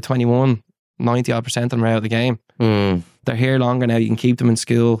there, by 21, 90% of them are out of the game. They're here longer now. You can keep them in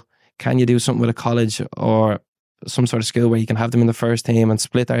school. Can you do something with a college or some sort of school where you can have them in the first team and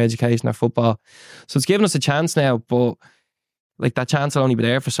split their education, their football? So it's given us a chance now, but like, that chance will only be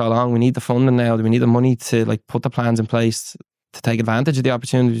there for so long. We need the funding now. We need the money to like put the plans in place to take advantage of the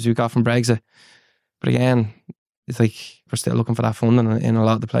opportunities we got from Brexit. But again, it's like we're still looking for that funding in a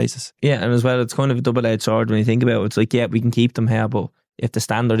lot of the places. Yeah, and as well, it's kind of a double-edged sword when you think about it. It's like, yeah, we can keep them here, but if the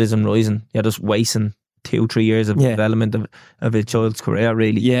standard isn't rising, you're just wasting 2-3 years of development of a child's career,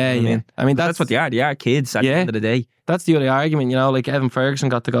 really. Yeah, You know what yeah. I mean, that's what they are. They are kids at the end of the day. That's the other argument, you know, like Evan Ferguson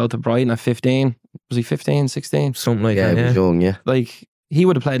got to go to Brighton at 15. Was he 15, 16? Something like Yeah, that, he was young, yeah. Like, he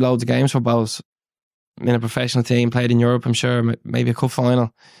would have played loads of games for Bows in a professional team, played in Europe, I'm sure, maybe a cup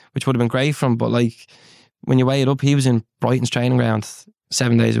final, which would have been great for him. But like, when you weigh it up, he was in Brighton's training ground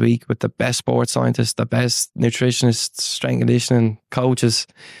 7 days a week with the best sports scientists, the best nutritionists, strength conditioning coaches.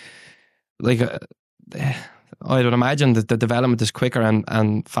 Like, I would imagine that the development is quicker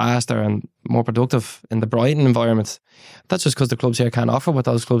and faster and more productive in the Brighton environment. That's just because the clubs here can't offer what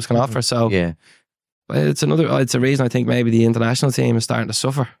those clubs can offer. So Yeah. it's a reason I think maybe the international team is starting to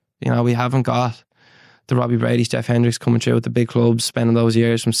suffer. You know, we haven't got the Robbie Brady's, Jeff Hendricks coming through with the big clubs, spending those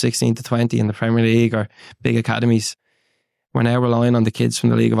years from 16 to 20 in the Premier League or big academies. We're now relying on the kids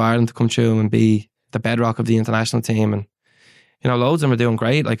from the League of Ireland to come through and be the bedrock of the international team. And, you know, loads of them are doing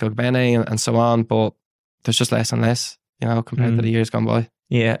great, like Byrne and so on, but there's just less and less, you know, compared to the years gone by.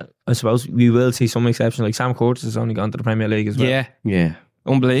 Yeah, I suppose we will see some exceptions. Like Sam Curtis has only gone to the Premier League as well. Yeah. Yeah.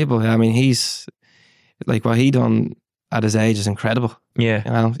 Unbelievable. I mean, he's like, what he done at his age is incredible. Yeah.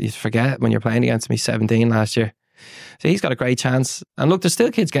 You know, you forget when you're playing against me 17 last year. So he's got a great chance. And look, there's still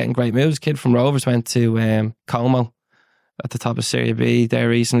kids getting great moves. Kid from Rovers went to Como at the top of Serie B there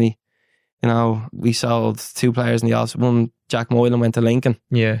recently. You know, we sold 2 players in the off. One, Jack Moylan, went to Lincoln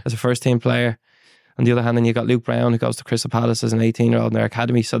as a first team player. On the other hand, then you got Luke Brown, who goes to Crystal Palace as an 18-year-old in their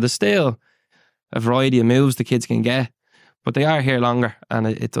academy. So there's still a variety of moves the kids can get. But they are here longer, and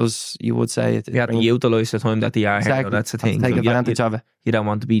it does, you would say... You have to utilise the time that they are here. Exactly. That's the thing. Take advantage of it. You don't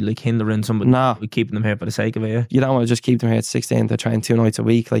want to be like hindering somebody. No. Keeping them here for the sake of it, yeah. You don't want to just keep them here at 16 to train 2 nights a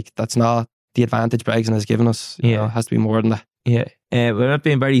week. Like, that's not the advantage Bregson has given us. You know, it has to be more than that. Yeah. We're not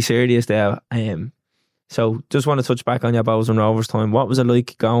being very serious there. So just want to touch back on your Bows and Rovers time. What was it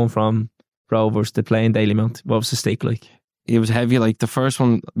like going from Rovers to playing Dalymount? What was the stick like? It was heavy. Like, the first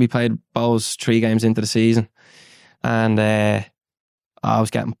one, we played Bows 3 games into the season. And I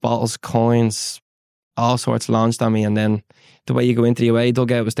was getting bottles, coins, all sorts launched on me. And then the way you go into the away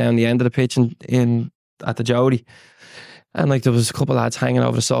dugout was down the end of the pitch in at the Jody. And like, there was a couple of lads hanging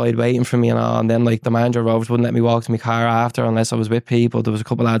over the side waiting for me and all. And then like, the manager of Rovers wouldn't let me walk to my car after unless I was with people. There was a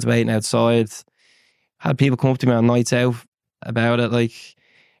couple of lads waiting outside. Had people come up to me on nights out about it. Like,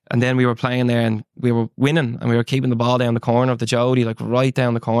 and then we were playing there and we were winning and we were keeping the ball down the corner of the Jody, like right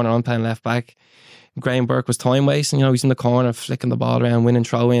down the corner. I'm playing left back. Graham Burke was time wasting, you know, he's in the corner flicking the ball around, winning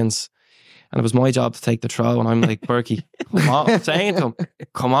throw-ins. And it was my job to take the throw. And I'm like, Berkey, come on. I'm saying to him,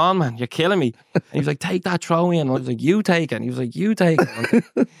 come on, man, you're killing me. And he was like, take that throw in. And I was like, you take it. And he was like, you take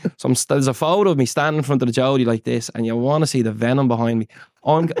it. So there's a photo of me standing in front of the Jody like this, and you want to see the venom behind me.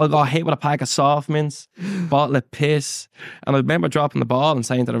 I got hit with a pack of soft mints, bottle of piss. And I remember dropping the ball and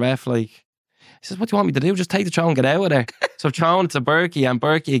saying to the ref, like, he says, what do you want me to do? Just take the throw and get out of there. So I've thrown it to Berkey, and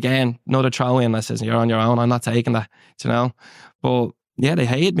Berkey again, another throw in. I says, you're on your own. I'm not taking that, you know. But yeah, they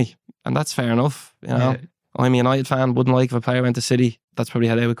hated me, and that's fair enough, you know. Yeah. I'm a United fan, wouldn't like if a player went to City. That's probably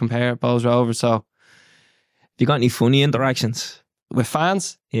how they would compare Bows Rovers. So, have you got any funny interactions with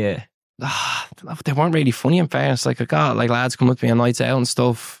fans? Yeah. They weren't really funny in fairness. Like, I got like lads coming up to me on nights out and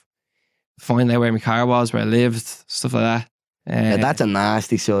stuff, finding out where my car was, where I lived, stuff like that. Yeah, that's a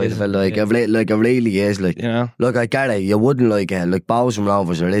nasty side of it. Like, it really is. Like, you know, look, I get it. You wouldn't like Bows and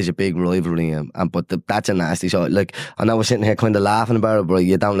Rovers. There is a big rivalry, but that's a nasty side. Like, I know we're sitting here kind of laughing about it, but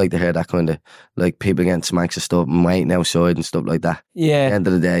you don't like to hear that kind of like people getting smacks of stuff and waiting outside and stuff like that. Yeah. At the end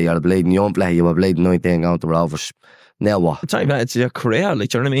of the day, you're a bleeding young player. You were bleeding 19 going to Rovers. Now what? It's not even, it's your career. Like,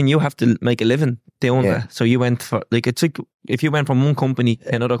 do you know what I mean? You have to make a living doing that. So you went for, like, it's like if you went from one company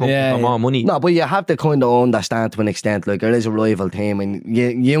to another company for more money. No, but you have to kind of understand to an extent. Like, there is a rival team, and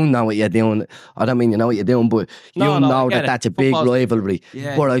you know what you're doing. I don't mean you know what you're doing, but you know that that's a big rivalry.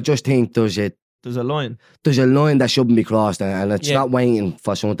 Yeah. But I just think there's a line. There's a line that shouldn't be crossed, and it's not waiting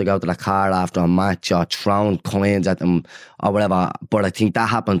for someone to go to the car after a match or throwing coins at them or whatever. But I think that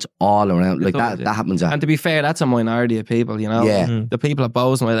happens all around. Like, that happens. And to be fair, that's a minority of people, you know. Yeah. The people at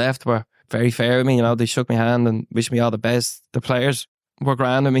Bows on my left were very fair with me, you know. They shook my hand and wished me all the best. The players were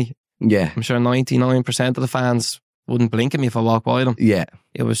grand with me. Yeah. I'm sure 99% of the fans wouldn't blink at me if I walked by them. Yeah.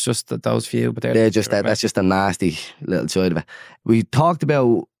 It was just that those few, but they're just that's just a nasty little side of it. We talked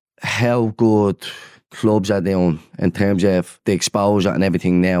about how good clubs are doing in terms of the exposure and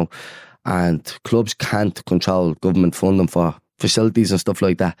everything now, and clubs can't control government funding for facilities and stuff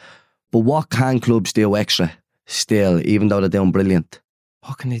like that. But what can clubs do extra still, even though they're doing brilliant?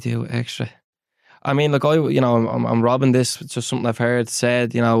 What can they do extra? I mean, like I'm robbing this. It's just something I've heard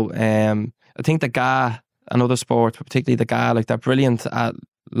said. I think the GA and other sports, but particularly the GA, like they're brilliant at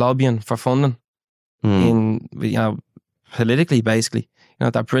lobbying for funding in politically, basically.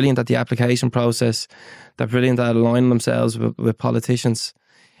 They're brilliant at the application process. They're brilliant at aligning themselves with politicians.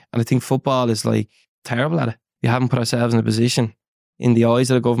 And I think football is like terrible at it. We haven't put ourselves in a position in the eyes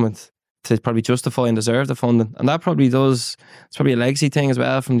of the government to probably justify and deserve the funding. And that probably it's probably a legacy thing as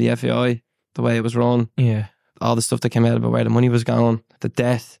well from the FAI, the way it was run. Yeah. All the stuff that came out about where the money was going, the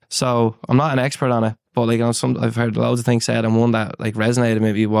debt. So I'm not an expert on it, but like I've heard loads of things said, and one that like resonated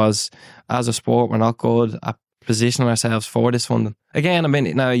maybe was, as a sport, we're not good at positioning ourselves for this funding. Again, I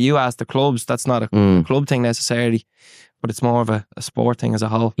mean, now you asked the clubs, that's not a club thing necessarily, but it's more of a sport thing as a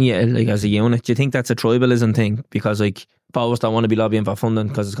whole. Yeah, like as a unit. Do you think that's a tribalism thing? Because like Powers don't want to be lobbying for funding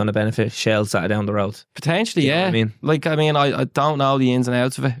because it's going to benefit Shells that are down the road. Potentially, You know yeah. what I mean? I don't know the ins and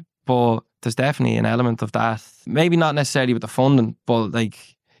outs of it, but there's definitely an element of that. Maybe not necessarily with the funding, but like,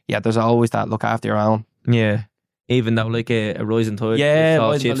 yeah, there's always that look after your own. Yeah. Even though like a rising tide, Yeah,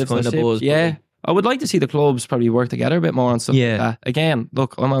 tall rising ships tide lifts kind of the buzz. ship. Yeah. I would like to see the clubs probably work together a bit more on stuff Yeah. like that. Again,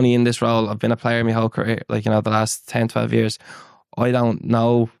 look, I'm only in this role. I've been a player my whole career, like, the last 10, 12 years. I don't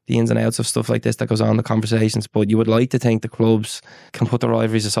know the ins and outs of stuff like this that goes on in the conversations, but you would like to think the clubs can put the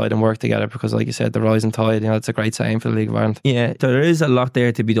rivalries aside and work together because, like you said, the rising tide, it's a great saying for the League of Ireland. Yeah, there is a lot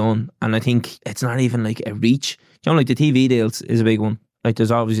there to be done, and I think it's not even like a reach. Like the TV deals is a big one. Like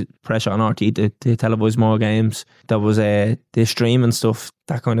there's obviously pressure on RT to televise more games. There was the streaming stuff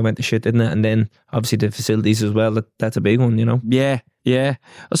that kind of went to shit, didn't it? And then obviously the facilities as well. That's a big one, Yeah.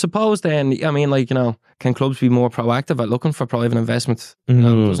 I suppose then, I mean, like, can clubs be more proactive at looking for private investment? It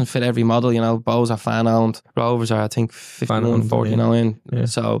doesn't fit every model. Bows are fan owned, Rovers are, I think, 51, 49. Yeah.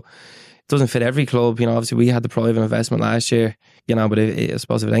 So it doesn't fit every club. Obviously we had the private investment last year. But I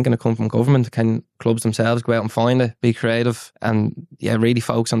suppose if it ain't going to come from government, can clubs themselves go out and find it, be creative, and really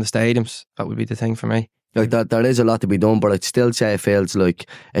focus on the stadiums? That would be the thing for me. Like that, there is a lot to be done, but I'd still say it feels like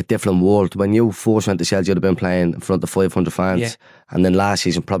a different world. When you first went to Shells, you'd have been playing in front of 500 fans, and then last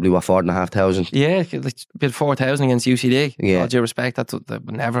season probably 4,500. Yeah, like bid 4,000 against UCD. Yeah, all due respect, that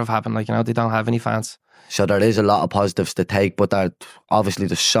would never have happened. Like they don't have any fans. So there is a lot of positives to take, but obviously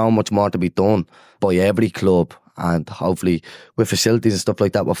there's so much more to be done by every club, and hopefully with facilities and stuff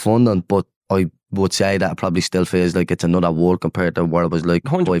like that, with funding. But I would say that it probably still feels like it's another world compared to what it was like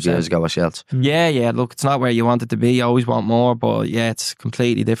 100%. 5 years ago at Shells. Yeah. Look, it's not where you want it to be. You always want more, but it's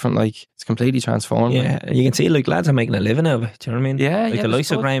completely different. Like it's completely transformed. Yeah, you can see like lads are making a living out of it. Do you know what I mean? Yeah, like the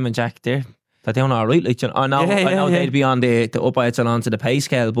likes of Graham and Jack there. They're doing all right. Like, I know they'd be on the upper echelon to the pay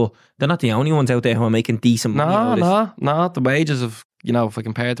scale, but they're not the only ones out there who are making decent money. No. The wages of if I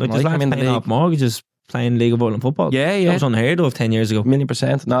compare it to like there's lads paying off mortgages playing League of Ireland football. Yeah. That was unheard of 10 years ago.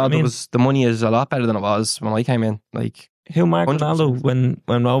 1,000,000%. No, the money is a lot better than it was when I came in. Like who marked 100%. Ronaldo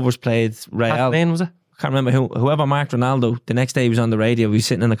when Rovers played Real? Lane, was it? I can't remember whoever marked Ronaldo. The next day he was on the radio. He was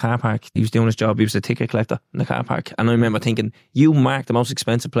sitting in the car park. He was doing his job. He was a ticket collector in the car park. And I remember thinking, you marked the most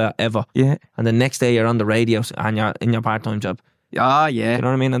expensive player ever. Yeah. And the next day you're on the radio and you're in your part-time job. Yeah. You know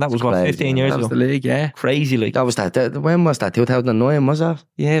what I mean? And that was what, 15 years ago? That was the league, yeah. Crazy, like. That was that. When was that? 2009, was that?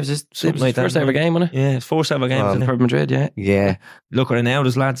 Yeah, it was just Something like that, first ever game, wasn't it? Yeah, it's first ever games. For Madrid, yeah. Yeah. Look at it now,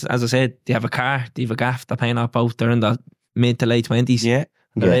 there's lads, as I said, they have a car, they have a gaff, they're paying off both, they're in the mid to late 20s. Yeah.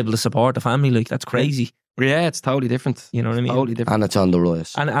 They're able to support the family, like, that's crazy. Yeah, it's totally different. You know what I mean? Totally different. And it's on the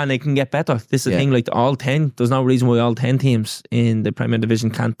rise. And it can get better. This is the thing, like all 10, there's no reason why all 10 teams in the Premier Division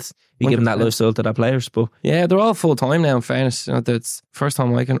can't be giving that lifestyle to their players. But yeah, they're all full time now, in fairness. It's first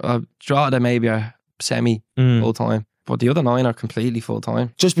time I can draw that maybe a semi full time. But the other 9 are completely full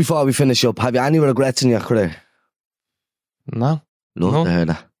time. Just before we finish up, have you any regrets in your career? No. Love to hear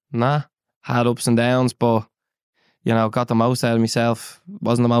that. Nah. Had ups and downs, but got the most out of myself.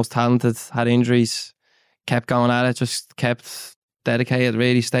 Wasn't the most talented, had injuries. Kept going at it, just kept dedicated,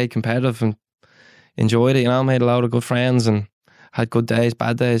 really stayed competitive and enjoyed it, made a lot of good friends and had good days,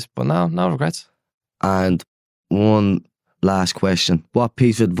 bad days, but no regrets. And one last question. What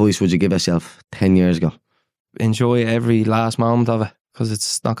piece of advice would you give yourself 10 years ago? Enjoy every last moment of it because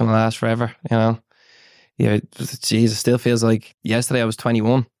it's not going to last forever, Yeah, geez, it still feels like yesterday I was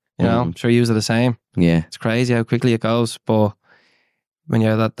 21, I'm sure you are the same. Yeah. It's crazy how quickly it goes, but when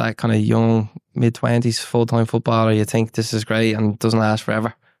you're that kind of young, mid-20s, full-time footballer, you think this is great and it doesn't last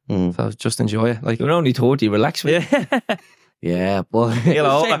forever. So just enjoy it. Like you're only 30, relax with it. Yeah, but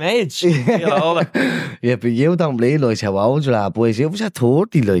same age. Yeah, but you don't realise how old you are, boys. You was at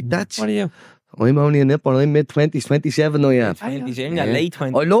 30, like that's. What are you? I'm only a nipper. I'm mid-20s, 27 now, yeah. 20s, you're in your late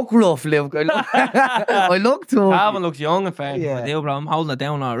 20s. I look rough, Luke. I look too. Calvin looks young and fair. I do, bro. I'm holding it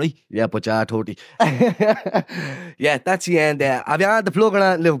down all right. Yeah, but you're 30. Yeah, that's the end there. Have you had the plug on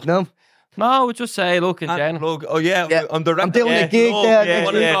that, Luke, no? No, we'll just say, look, in general. Oh, yeah. I'm doing a gig there. Yeah,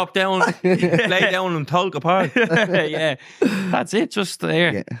 want to drop down, lay down and talk apart. Yeah, that's it. Just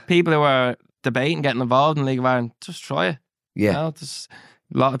people who are debating getting involved in League of Ireland, just try it. Yeah. You know, there's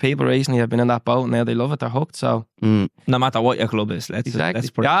a lot of people recently have been in that boat and now they love it. They're hooked. So no matter what your club is, let's exactly.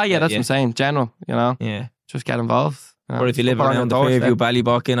 put That's what I'm saying. General, you know. Yeah. Just get involved. You know, or if you live around the Fairview,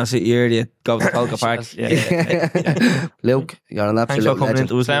 Ballybock, inner city area, go to Tolka Park. Luke, you're an Thanks absolute for coming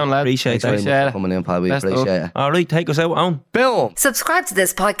legend. into us. Appreciate Thanks it. very much for coming in, pal. We appreciate it. All right, take us out home. Boom. Subscribe to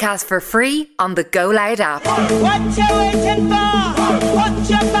this podcast for free on the Go Loud app. What you waiting for? Put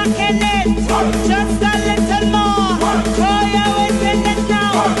your back in it. Just a little more. Throw your weight in it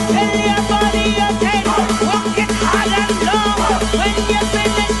now. Tell your body you can. Walk it hard and long. When you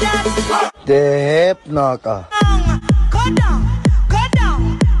finish that, The hip knocker. go down.